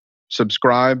just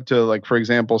subscribe to, like, for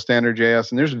example, standard JS,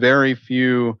 and there's very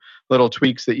few little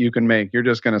tweaks that you can make. You're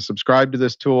just going to subscribe to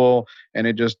this tool and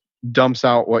it just dumps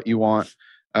out what you want.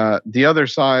 The other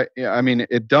side,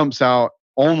 it dumps out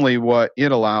only what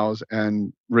it allows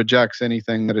and rejects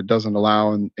anything that it doesn't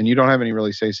allow, and you don't have any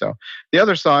really say so. The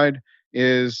other side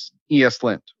is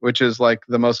ESLint, which is like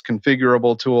the most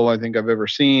configurable tool I think I've ever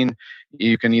seen.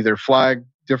 You can either flag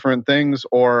different things,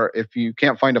 or if you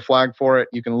can't find a flag for it,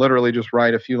 you can literally just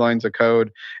write a few lines of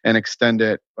code and extend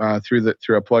it through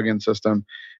a plugin system.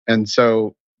 And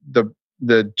so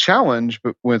the challenge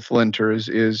with linters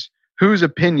is, whose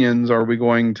opinions are we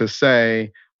going to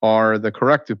say are the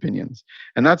correct opinions?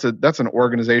 And that's an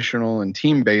organizational and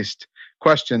team-based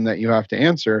question that you have to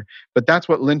answer. But that's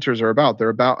what linters are about. They're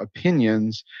about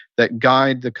opinions that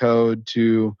guide the code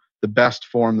to the best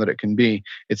form that it can be.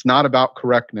 It's not about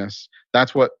correctness.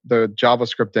 That's what the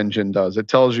JavaScript engine does. It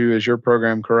tells you, is your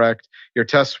program correct? Your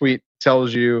test suite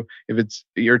tells you if it's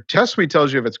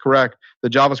correct. The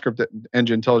JavaScript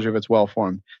engine tells you if it's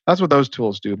well-formed. That's what those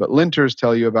tools do. But linters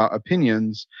tell you about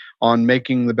opinions on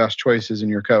making the best choices in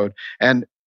your code. And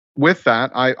with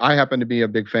that, I happen to be a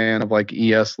big fan of like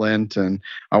ESLint, and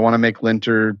I want to make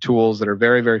linter tools that are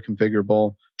very, very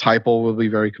configurable. Typel will be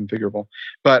very configurable.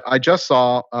 But I just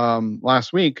saw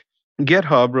last week,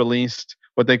 GitHub released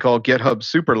what they call GitHub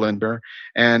Super Linter,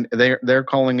 and they're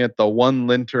calling it the one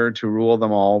linter to rule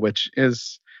them all, which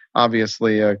is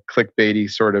obviously a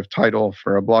clickbaity sort of title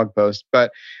for a blog post.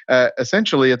 But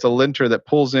essentially, it's a linter that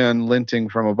pulls in linting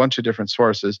from a bunch of different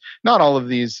sources. Not all of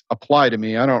these apply to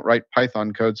me. I don't write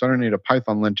Python code, so I don't need a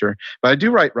Python linter. But I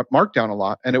do write Markdown a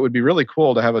lot, and it would be really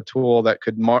cool to have a tool that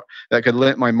could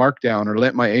lint my Markdown or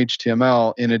lint my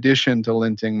HTML in addition to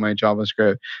linting my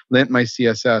JavaScript, lint my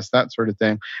CSS, that sort of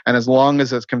thing. And as long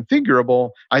as it's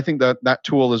configurable, I think that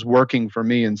tool is working for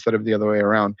me instead of the other way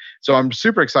around. So I'm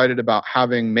super excited about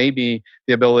having maybe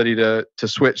the ability to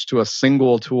switch to a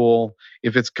single tool.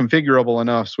 If it's configurable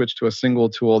enough, switch to a single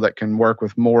tool that can work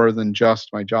with more than just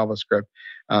my JavaScript.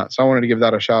 So I wanted to give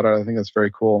that a shout out. I think that's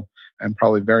very cool and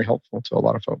probably very helpful to a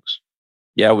lot of folks.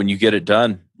 Yeah, when you get it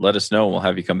done, let us know. We'll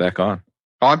have you come back on.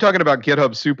 Oh, I'm talking about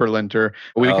GitHub Super Linter.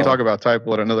 We can talk about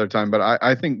Typel at another time, but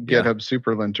I think GitHub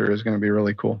Super Linter is going to be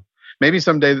really cool. Maybe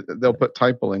someday they'll put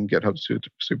Typal in GitHub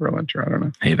Superledger. I don't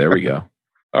know. Hey, there we go.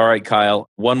 All right, Kyle.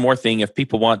 One more thing. If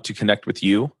people want to connect with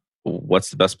you,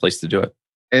 what's the best place to do it?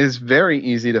 It is very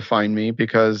easy to find me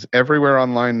because everywhere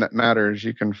online that matters,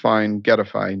 you can find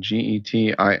Getify,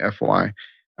 Getify.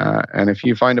 And if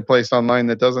you find a place online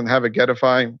that doesn't have a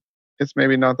Getify, it's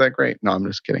maybe not that great. No, I'm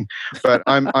just kidding. But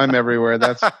I'm everywhere.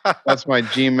 That's my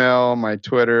Gmail, my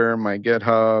Twitter, my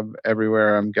GitHub.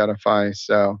 Everywhere I'm Getify.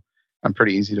 So I'm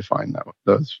pretty easy to find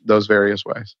those various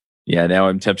ways. Yeah, now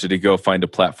I'm tempted to go find a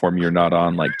platform you're not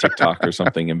on, like TikTok or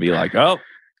something, and be like, oh,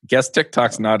 guess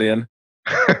TikTok's not in.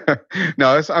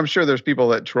 No, I'm sure there's people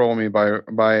that troll me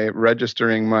by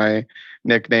registering my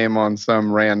nickname on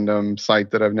some random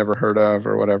site that I've never heard of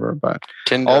or whatever. But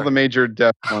Tinder. All the major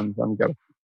dev ones, I'm good.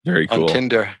 Very cool. On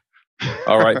Tinder.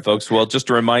 All right, folks. Well, just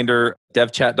a reminder,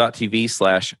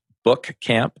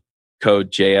 devchat.tv/bookcamp,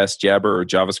 code JSJabber or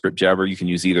JavaScript Jabber. You can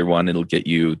use either one. It'll get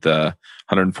you the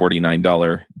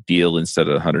 $149 deal instead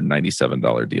of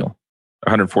 $197 deal.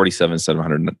 Or $147 instead of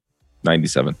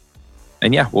 $197.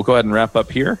 And yeah, we'll go ahead and wrap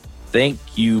up here. Thank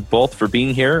you both for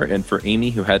being here, and for Amy,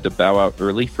 who had to bow out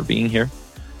early, for being here.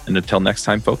 And until next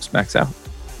time, folks, Max out.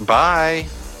 Bye.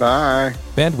 Bye.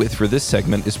 Bandwidth for this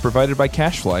segment is provided by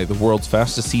CacheFly, the world's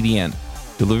fastest CDN.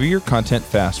 Deliver your content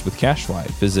fast with CacheFly.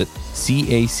 Visit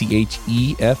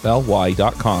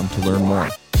CacheFly.com to learn more.